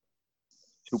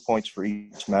 2 points for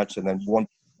each match, and then 1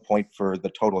 point for the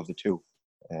total of the two.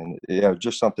 And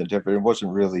just something different. It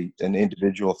wasn't really an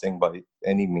individual thing by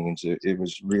any means. It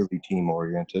was really team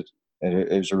oriented, and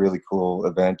it was a really cool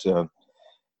event.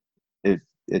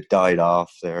 It died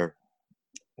off there.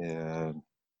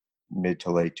 Mid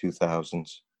to late 2000s.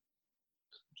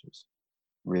 Which is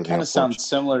really kind of sounds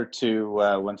similar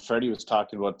to when Freddie was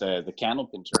talking about the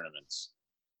Candlepin tournaments.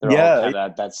 They're all kind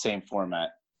of that same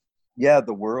format. Yeah,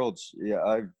 the Worlds.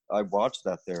 Yeah, I watched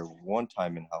that there one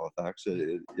time in Halifax.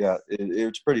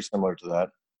 It's pretty similar to that.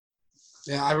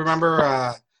 Yeah, I remember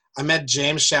I met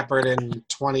James Shepard in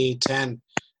 2010,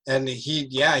 and he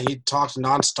talked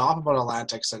nonstop about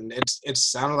Atlantics, and it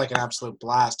sounded like an absolute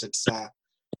blast.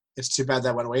 It's too bad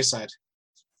that went wayside.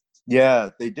 Yeah,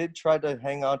 they did try to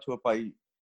hang on to it by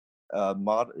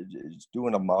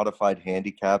doing a modified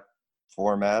handicap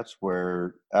format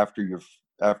where after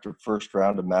first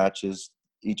round of matches,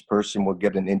 each person would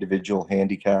get an individual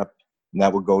handicap, and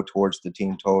that would go towards the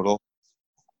team total.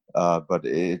 But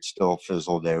it still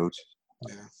fizzled out.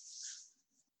 Yeah,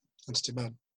 that's too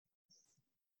bad.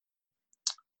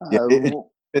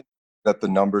 That the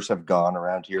numbers have gone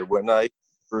around here. When I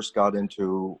first got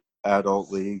into adult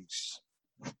leagues,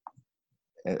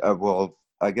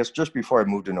 I guess just before I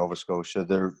moved to Nova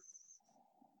Scotia,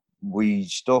 we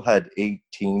still had 8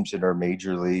 teams in our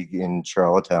major league in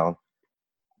Charlottetown,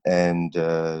 and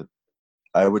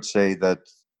I would say that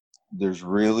there's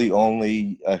really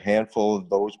only a handful of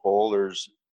those bowlers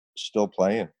still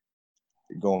playing,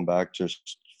 going back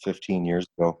just 15 years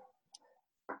ago.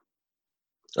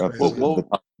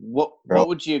 What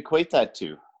would you equate that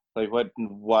to? Like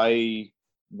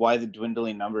why the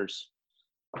dwindling numbers?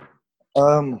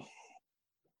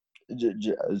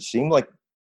 It seemed like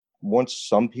once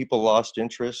some people lost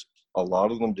interest, a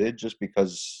lot of them did, just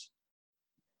because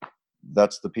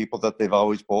that's the people that they've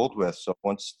always bowled with. So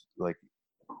once, like,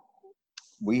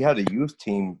 we had a youth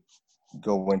team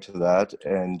go into that,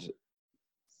 and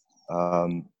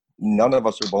none of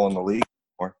us are bowling the league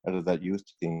anymore out of that youth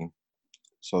team.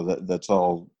 So that's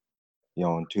all,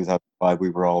 in 2005, we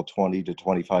were all 20 to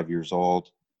 25 years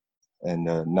old, and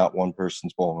not one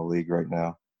person's bowling the league right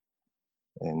now.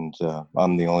 And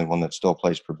I'm the only one that still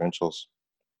plays provincials.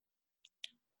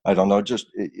 I don't know,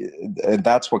 and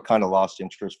that's what kind of lost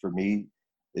interest for me,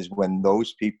 is when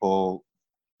those people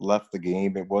left the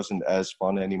game, it wasn't as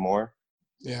fun anymore.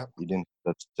 Yeah. You didn't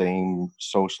have that same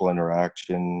social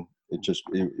interaction.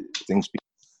 things.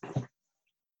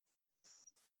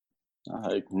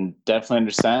 I can definitely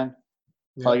understand.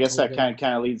 Yeah, Well, I guess that totally.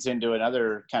 kind of leads into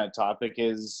another kind of topic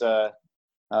is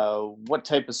what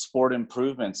type of sport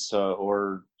improvements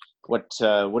or what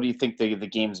do you think the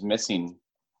game's missing?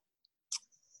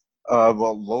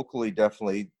 Well, locally,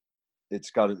 definitely,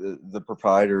 it's got the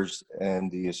proprietors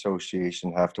and the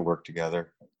association have to work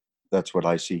together. That's what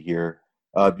I see here.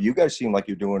 You guys seem like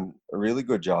you're doing a really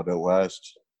good job out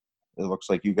west. It looks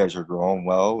like you guys are growing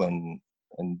well and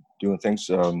doing things.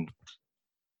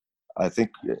 I think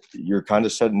you're kind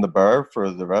of setting the bar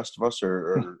for the rest of us,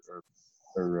 or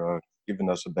giving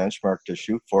us a benchmark to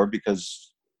shoot for,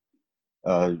 because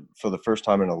for the first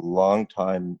time in a long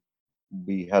time,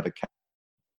 we had a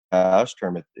cash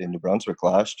tournament in New Brunswick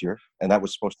last year, and that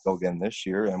was supposed to go again this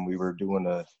year, and we were doing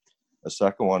a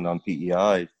second one on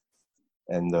PEI,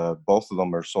 and both of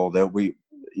them are sold out.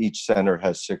 Each center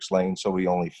has 6 lanes, so we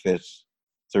only fit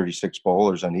 36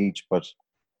 bowlers on each, but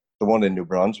the one in New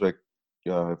Brunswick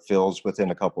fills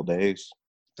within a couple days.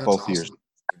 That's Both awesome. years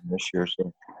this year,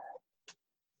 so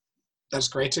That's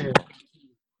great to hear.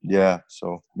 yeah,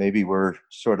 so maybe we're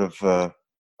sort of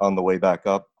on the way back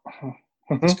up.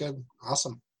 That's good.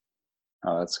 Awesome.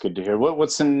 Oh, that's good to hear.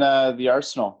 What's in the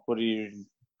arsenal? What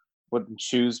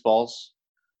shoes, balls?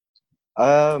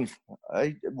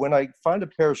 When I find a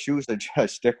pair of shoes, I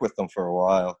stick with them for a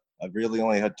while. I've really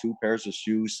only had 2 pairs of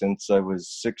shoes since I was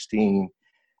 16,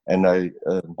 and I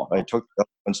took the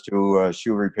ones to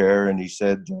shoe repair, and he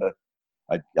said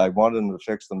I wanted him to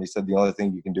fix them. He said the only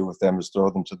thing you can do with them is throw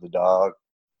them to the dog.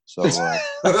 So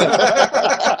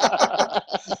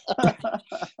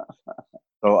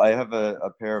so I have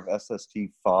a pair of SST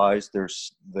 5s.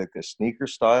 There's like a sneaker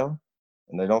style,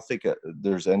 and I don't think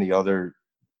there's any other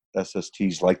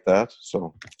SSTs like that.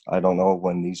 So I don't know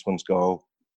when these ones go.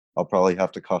 I'll probably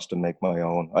have to custom make my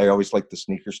own. I always like the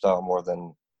sneaker style more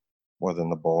than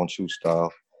the ball and shoe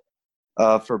style.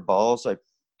 For balls, I've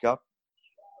got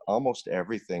almost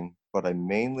everything, but I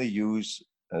mainly use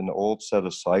an old set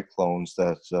of Cyclones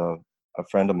that a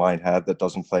friend of mine had that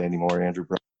doesn't play anymore, Andrew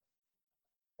Brown.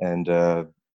 And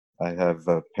I have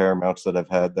Paramounts that I've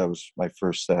had. That was my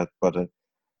first set, but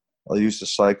I'll use the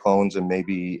Cyclones and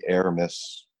maybe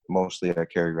Aramis. Mostly I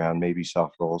carry around, maybe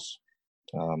soft rolls.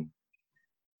 I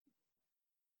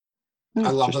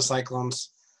love the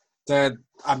Cyclones. I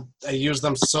use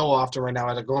them so often right now.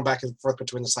 I'm going back and forth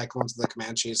between the Cyclones and the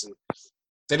Comanches, and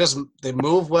they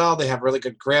move well. They have really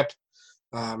good grip.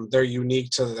 They're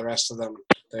unique to the rest of them.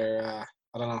 They're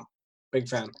I don't know, big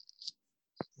fan.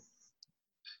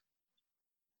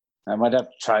 I might have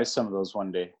to try some of those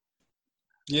one day.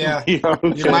 Yeah, you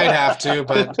might have to,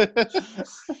 but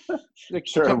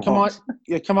sure.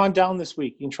 Come on down this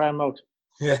week. You can try them out.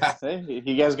 Yeah, hey,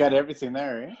 you guys got everything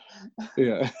there, eh?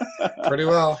 Yeah, pretty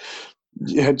well.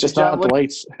 Yeah, just not the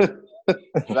lights.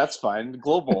 That's fine.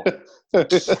 Global.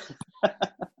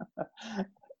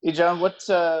 Hey, John, what's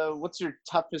your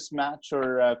toughest match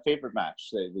or favorite match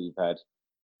that you've had?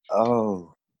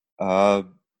 Oh,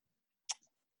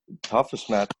 toughest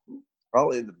match,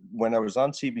 probably when I was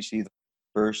on CBC the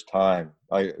first time.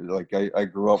 I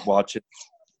grew up watching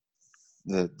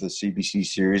the CBC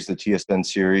series, the TSN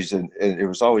series, and it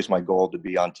was always my goal to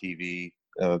be on TV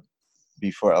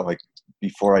before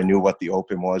I knew what the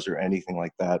Open was or anything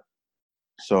like that.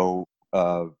 So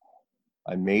I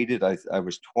made it. I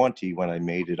was 20 when I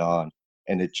made it on,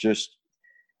 and it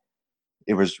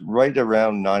was right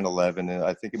around 9/11, and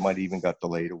I think it might even got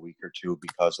delayed a week or two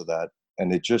because of that.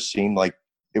 And it just seemed like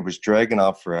it was dragging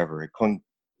out forever. It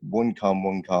wouldn't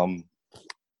come.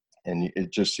 And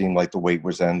it just seemed like the wait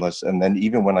was endless. And then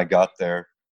even when I got there,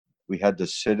 we had to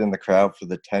sit in the crowd for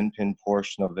the 10-pin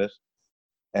portion of it.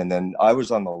 And then I was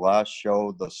on the last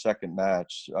show, the second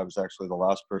match. I was actually the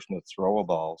last person to throw a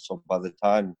ball. So by the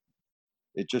time,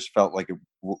 it just felt like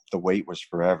the wait was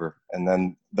forever. And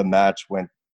then the match went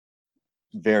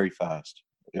very fast.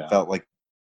 It felt like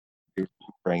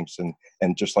frames,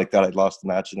 and just like that, I'd lost the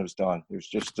match and it was done. It was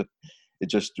just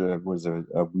was a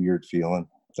weird feeling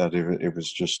that it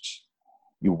was just,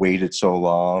 you waited so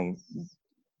long.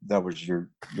 That was your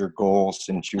goal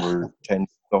since you were 10 years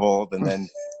old, and then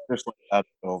just like that,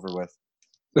 over with.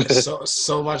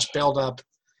 so much build up,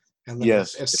 and then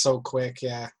yes, it's so quick.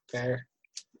 Yeah, fair.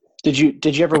 Did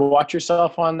you ever watch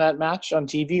yourself on that match on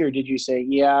TV, or did you say,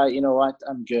 yeah, you know what,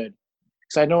 I'm good?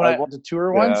 Because I know the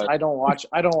tour ones, I don't watch.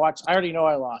 I already know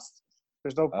I lost.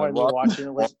 There's no point in me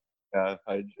watching it. Yeah,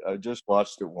 I just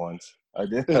watched it once. I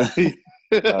did. I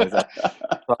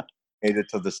made it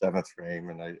to the 7th frame,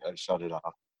 and I shut it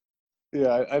off.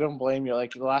 Yeah, I don't blame you.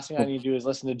 Like the last thing I need to do is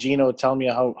listen to Gino tell me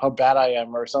how bad I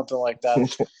am or something like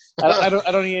that. I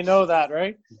don't even know that,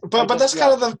 right? But that's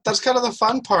kind of the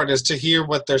fun part is to hear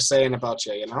what they're saying about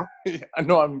you. You know, I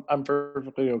know I'm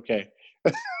perfectly okay.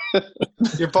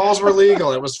 your balls were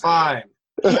legal. It was fine.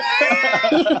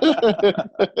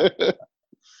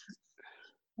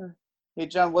 Hey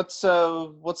John, what's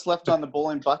left on the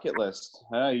bowling bucket list?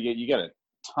 You got a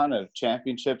ton of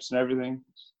championships and everything.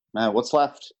 Man, what's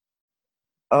left?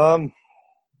 I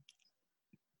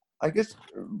guess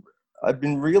I've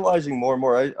been realizing more and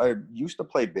more. I used to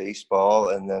play baseball,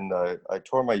 and then I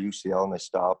tore my UCL and I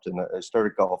stopped, and I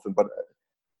started golfing.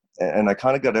 And I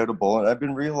kind of got out of bowling. I've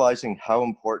been realizing how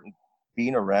important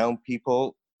being around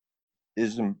people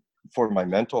is for my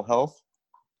mental health.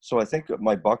 So I think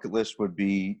my bucket list would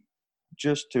be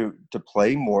just to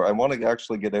play more. I want to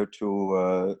actually get out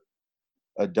to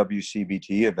a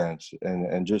WCBT event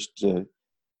and just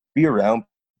be around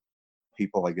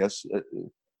people. I guess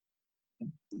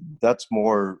that's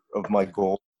more of my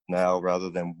goal now rather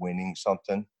than winning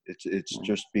something. It's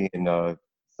just being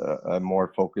I'm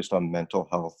more focused on mental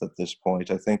health at this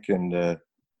point, I think, and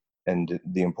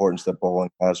the importance that bowling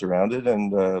has around it.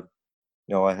 And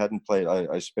I hadn't played.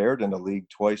 I spared in a league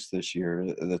twice this year.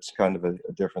 That's kind of a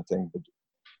different thing, but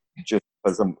just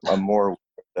because I'm more aware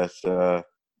that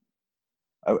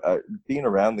being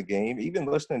around the game, even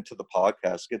listening to the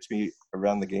podcast, gets me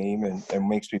around the game and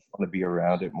makes me want to be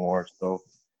around it more. So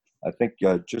I think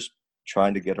just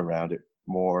trying to get around it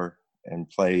more and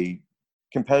play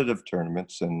competitive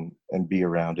tournaments and be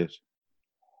around it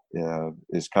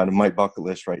is kind of my bucket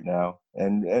list right now.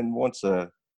 And once I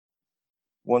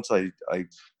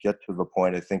get to the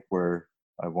point, I think where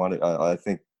I want it, I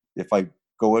think if I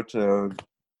go out to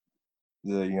a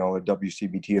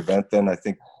WCBT event, then I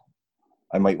think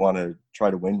I might want to try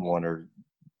to win one or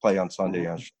play on Sunday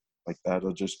like that.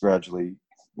 It'll just gradually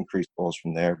increase goals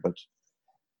from there. But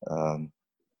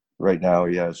right now,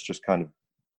 it's just kind of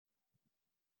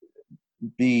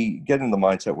get in the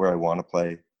mindset where I want to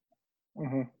play.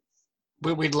 Mm-hmm.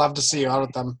 We'd love to see you out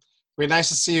with them. It'd be nice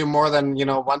to see you more than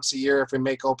once a year if we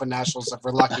make open nationals, if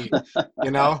we're lucky.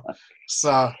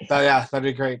 So that'd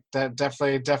be great.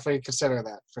 Definitely consider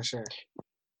that for sure.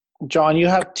 John, you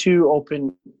have 2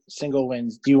 open single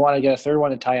wins. Do you want to get a third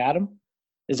one to tie Adam?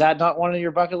 Is that not one of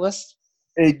your bucket lists?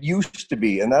 It used to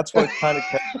be, and that's what kind of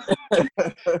kept.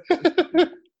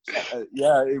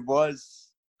 It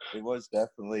was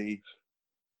definitely.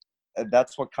 And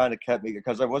that's what kind of kept me,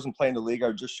 because I wasn't playing the league. I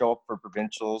would just show up for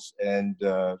provincials and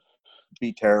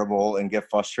be terrible and get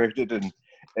frustrated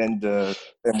and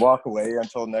walk away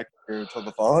until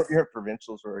the following year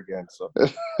provincials were again. So,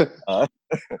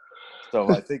 so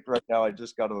I think right now I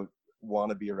just got to want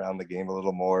to be around the game a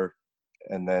little more,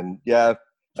 and then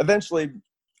eventually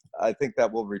I think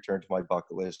that will return to my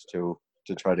bucket list to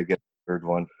try to get the third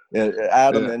one.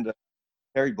 Adam and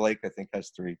Harry Blake, I think,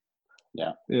 has 3.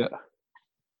 Yeah.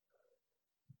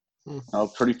 Hmm. Oh,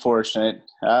 pretty fortunate.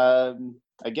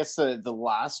 I guess the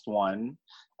last one,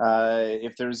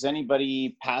 if there's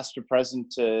anybody past or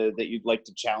present that you'd like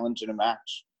to challenge in a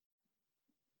match.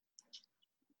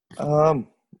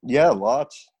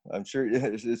 Lots. I'm sure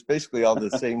it's basically all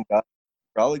the same guys.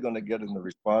 Probably going to get in the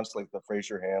response like the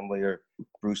Fraser Hamley or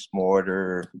Bruce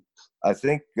Mortar. I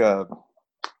think it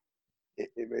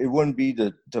wouldn't be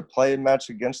to play a match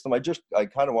against them. I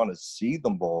kind of want to see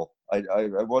them bowl. I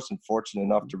wasn't fortunate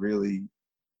enough to really.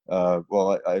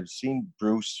 I've seen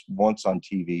Bruce once on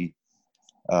TV,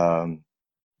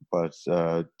 but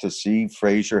to see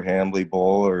Fraser Hamley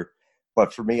bowl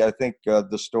but for me, I think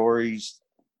the stories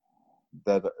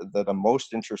that I'm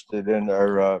most interested in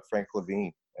are Frank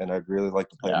Levine, and I'd really like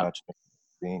to play a match with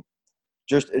Levine.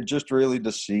 Just really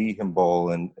to see him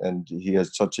bowl, and he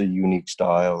has such a unique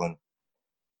style, and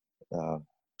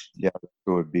it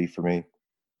would be for me.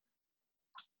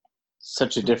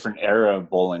 Such a different era of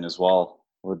bowling as well.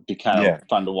 It would be kind of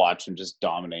fun to watch him just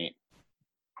dominate.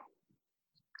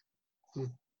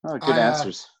 Oh, good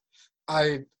answers.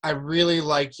 I really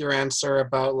like your answer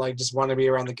about just want to be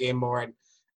around the game more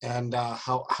and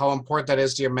how important that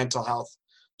is to your mental health.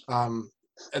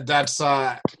 That's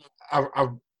a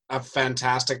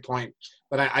fantastic point,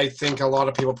 but I think a lot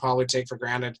of people probably take for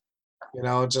granted.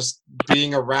 Just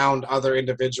being around other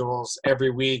individuals every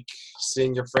week,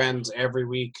 seeing your friends every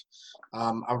week,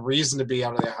 a reason to be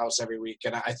out of their house every week.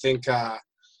 And I think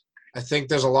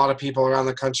there's a lot of people around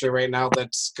the country right now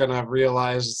that's going to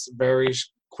realize very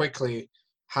quickly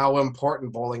how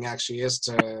important bowling actually is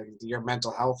to your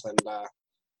mental health. And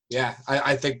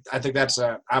I think that's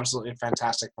a absolutely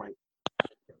fantastic point.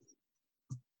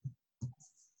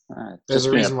 There's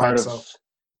a reason why.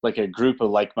 like a group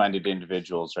of like-minded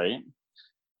individuals, right?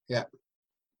 Yeah,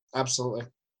 absolutely.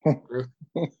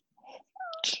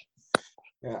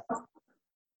 Yeah. All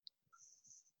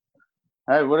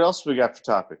right, what else we got for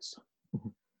topics?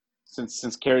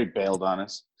 Since Carrie bailed on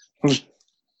us.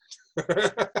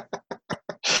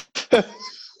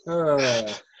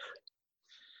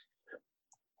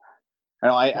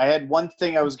 I had one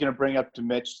thing I was going to bring up to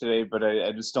Mitch today, but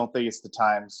I just don't think it's the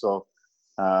time. So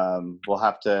we'll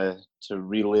have to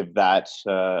relive that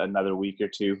another week or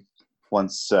two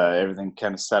once everything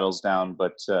kind of settles down.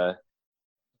 But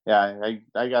yeah,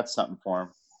 I got something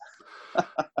for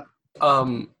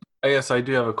him. I guess I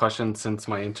do have a question since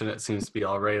my internet seems to be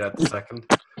all right at the second.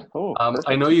 Oh,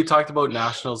 I know you talked about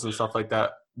nationals and stuff like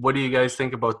that. What do you guys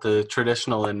think about the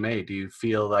traditional in May? Do you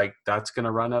feel like that's going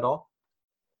to run at all?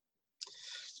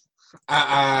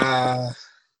 I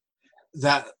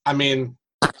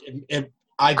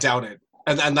doubt it,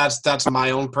 and that's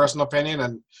my own personal opinion,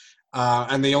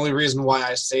 and the only reason why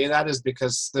I say that is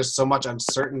because there's so much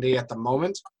uncertainty at the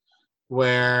moment,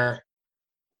 where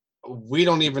we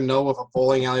don't even know if a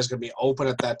bowling alley is going to be open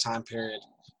at that time period.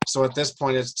 So at this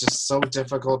point, it's just so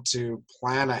difficult to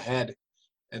plan ahead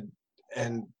and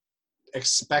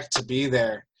expect to be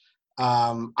there.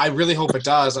 I really hope it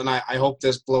does, and I hope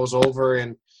this blows over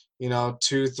in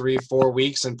 2, 3, 4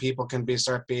 weeks, and people can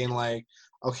start being like,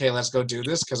 okay, let's go do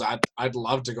this, because I'd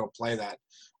love to go play that.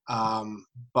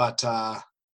 But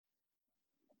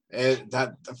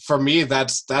that for me,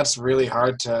 that's really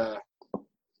hard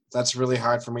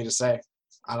for me to say.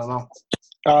 I don't know.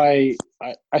 I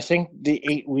think the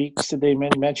 8 weeks that they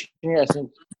mentioned here, I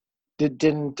think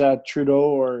didn't Trudeau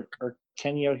or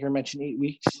Kenny out here mention 8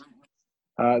 weeks?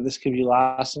 This could be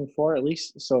lasting for at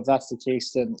least. So if that's the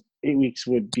case, then 8 weeks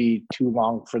would be too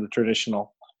long for the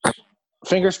traditional.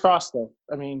 Fingers crossed, though.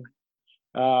 I mean,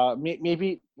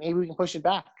 maybe we can push it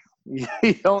back. You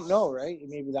don't know, right?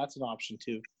 Maybe that's an option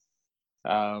too.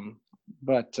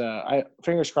 But I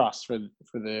fingers crossed for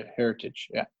the heritage.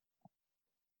 Yeah.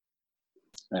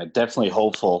 Definitely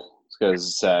hopeful,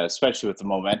 because especially with the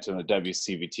momentum of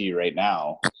WCVT right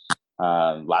now,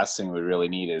 last thing we really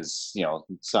need is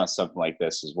something like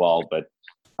this as well. But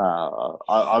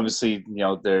obviously,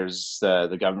 there's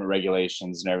the government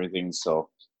regulations and everything, so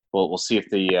we'll see if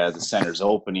the center's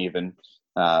open even.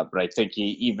 But I think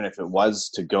even if it was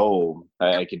to go,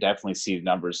 I could definitely see the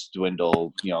numbers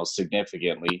dwindle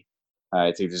significantly.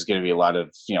 I think there's going to be a lot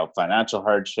of financial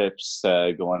hardships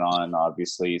going on,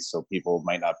 obviously, so people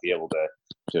might not be able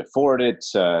to afford it.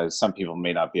 Some people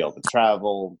may not be able to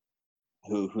travel.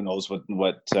 Who knows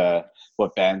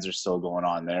what bans are still going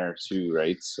on there too,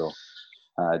 right? So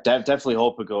definitely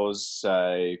hope it goes.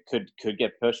 Could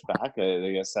get pushed back.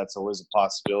 I guess that's always a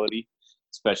possibility,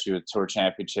 especially with Tour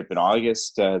Championship in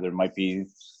August. There might be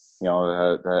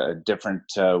a different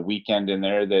weekend in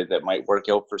there that might work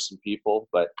out for some people,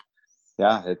 but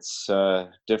yeah, it's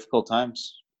difficult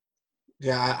times.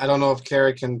 Yeah, I don't know if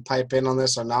Carrie can pipe in on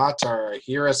this or not, or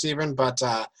hear us even, but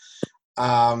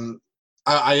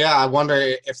I wonder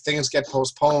if things get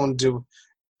postponed. Do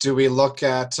we look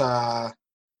at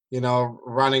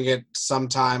running it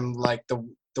sometime like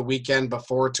the weekend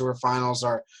before Tour Finals,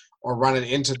 or run it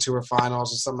into Tour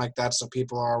Finals or something like that, so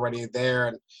people are already there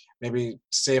and maybe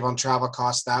save on travel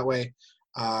costs that way.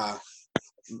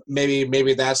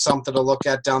 Maybe that's something to look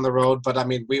at down the road. But I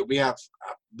mean, we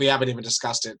haven't even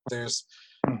discussed it. There's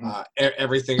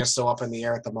everything is so up in the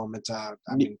air at the moment. I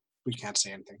mean, we can't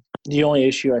say anything. The only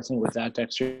issue I think with that,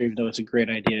 Dexter, even though it's a great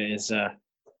idea, is the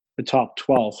top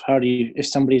 12. How do you, if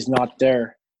somebody's not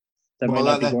there, that might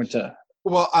not be going to.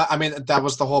 Well, I mean, that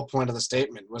was the whole point of the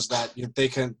statement, was that they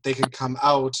can come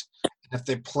out, and if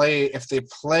they play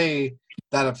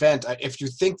that event, if you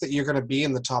think that you're going to be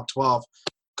in the top 12,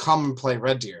 come and play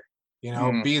Red Deer.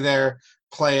 Be there,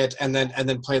 play it, and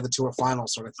then play the Tour Final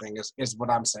sort of thing is what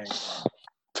I'm saying.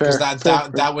 Because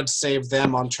that would save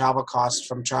them on travel costs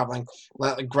from traveling.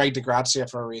 Like Greg DeGrazia,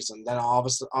 for a reason. Then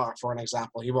obviously, for an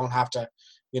example, he won't have to,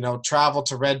 travel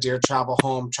to Red Deer, travel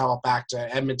home, travel back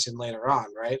to Edmonton later on,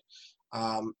 right?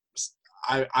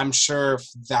 I'm sure if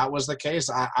that was the case,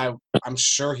 I'm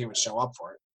sure he would show up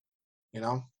for it.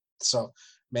 So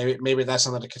maybe that's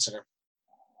something to consider.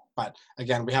 But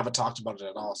again, we haven't talked about it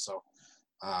at all, so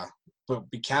but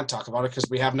we can't talk about it because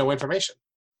we have no information.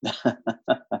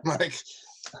 Like,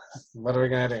 what are we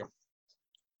gonna do?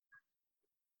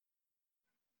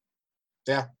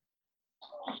 Yeah,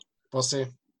 we'll see.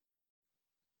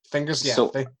 Fingers, yeah. So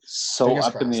fingers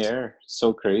up crossed. in the air,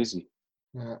 so crazy.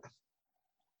 Yeah.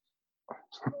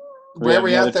 We Where have are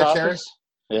we any at other there, Carrie? topics?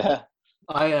 Yeah.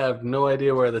 I have no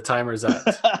idea where the timer's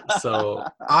at. So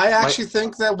I actually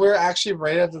think that we're actually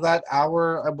right at that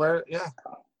hour.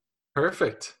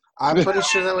 perfect. I'm pretty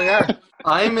sure that we are.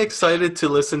 I'm excited to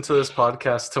listen to this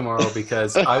podcast tomorrow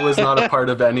because I was not a part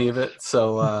of any of it.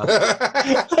 So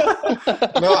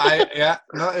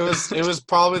it was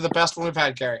probably the best one we've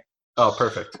had, Gary. oh,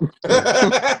 perfect.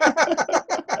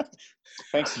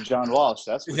 Thanks to John Walsh.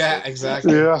 That's for Yeah, sure.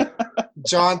 exactly. Yeah.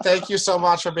 John, thank you so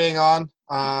much for being on.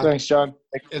 Thanks, John.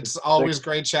 It's always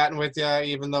great chatting with you,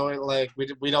 even though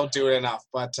we don't do it enough.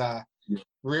 But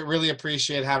really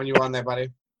appreciate having you on there, buddy.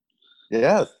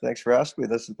 Yeah, thanks for asking me.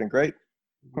 This has been great.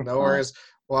 No worries.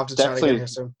 We'll have to chat again here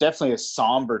soon. Definitely a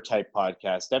somber type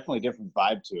podcast. Definitely a different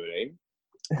vibe to it, eh?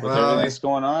 With Well, everything that's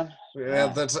going on.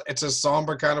 Yeah, it's a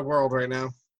somber kind of world right now.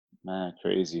 Man,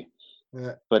 crazy.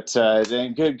 Yeah. But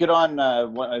then good on.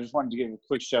 I just wanted to give a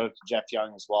quick shout out to Jeff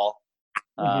Young as well.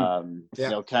 Yeah. You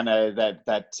know, kind of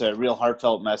that real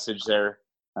heartfelt message there.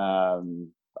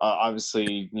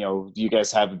 Obviously, you know, you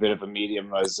guys have a bit of a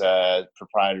medium as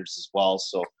proprietors as well,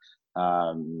 so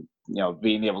you know,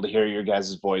 being able to hear your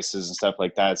guys' voices and stuff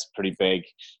like that is pretty big.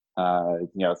 You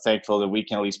know, thankful that we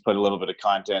can at least put a little bit of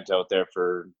content out there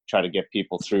for try to get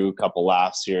people through a couple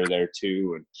laughs here or there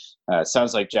too, and it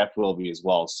sounds like Jeff will be as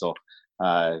well. So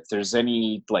if there's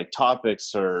any like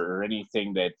topics or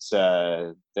anything that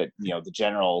that you know the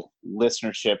general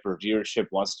listenership or viewership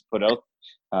wants to put out,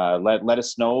 let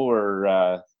us know,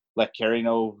 or let Carrie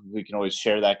know. We can always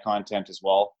share that content as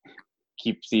well.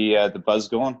 Keep the buzz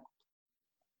going.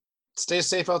 Stay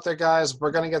safe out there, guys.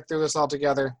 We're gonna get through this all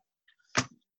together.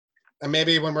 And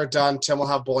maybe when we're done, Tim will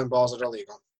have bowling balls that are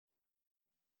legal.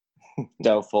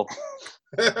 Doubtful.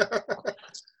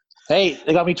 Hey,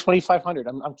 they got me 2,500.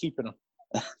 I'm keeping them.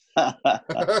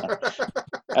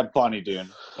 At Bonnie Doon.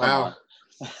 Wow.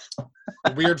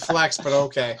 Weird flex, but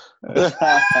okay. All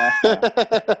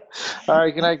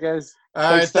right, good night, guys.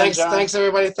 All right, Thanks, John. thanks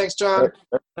everybody. Thanks, John.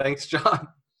 Thanks, John.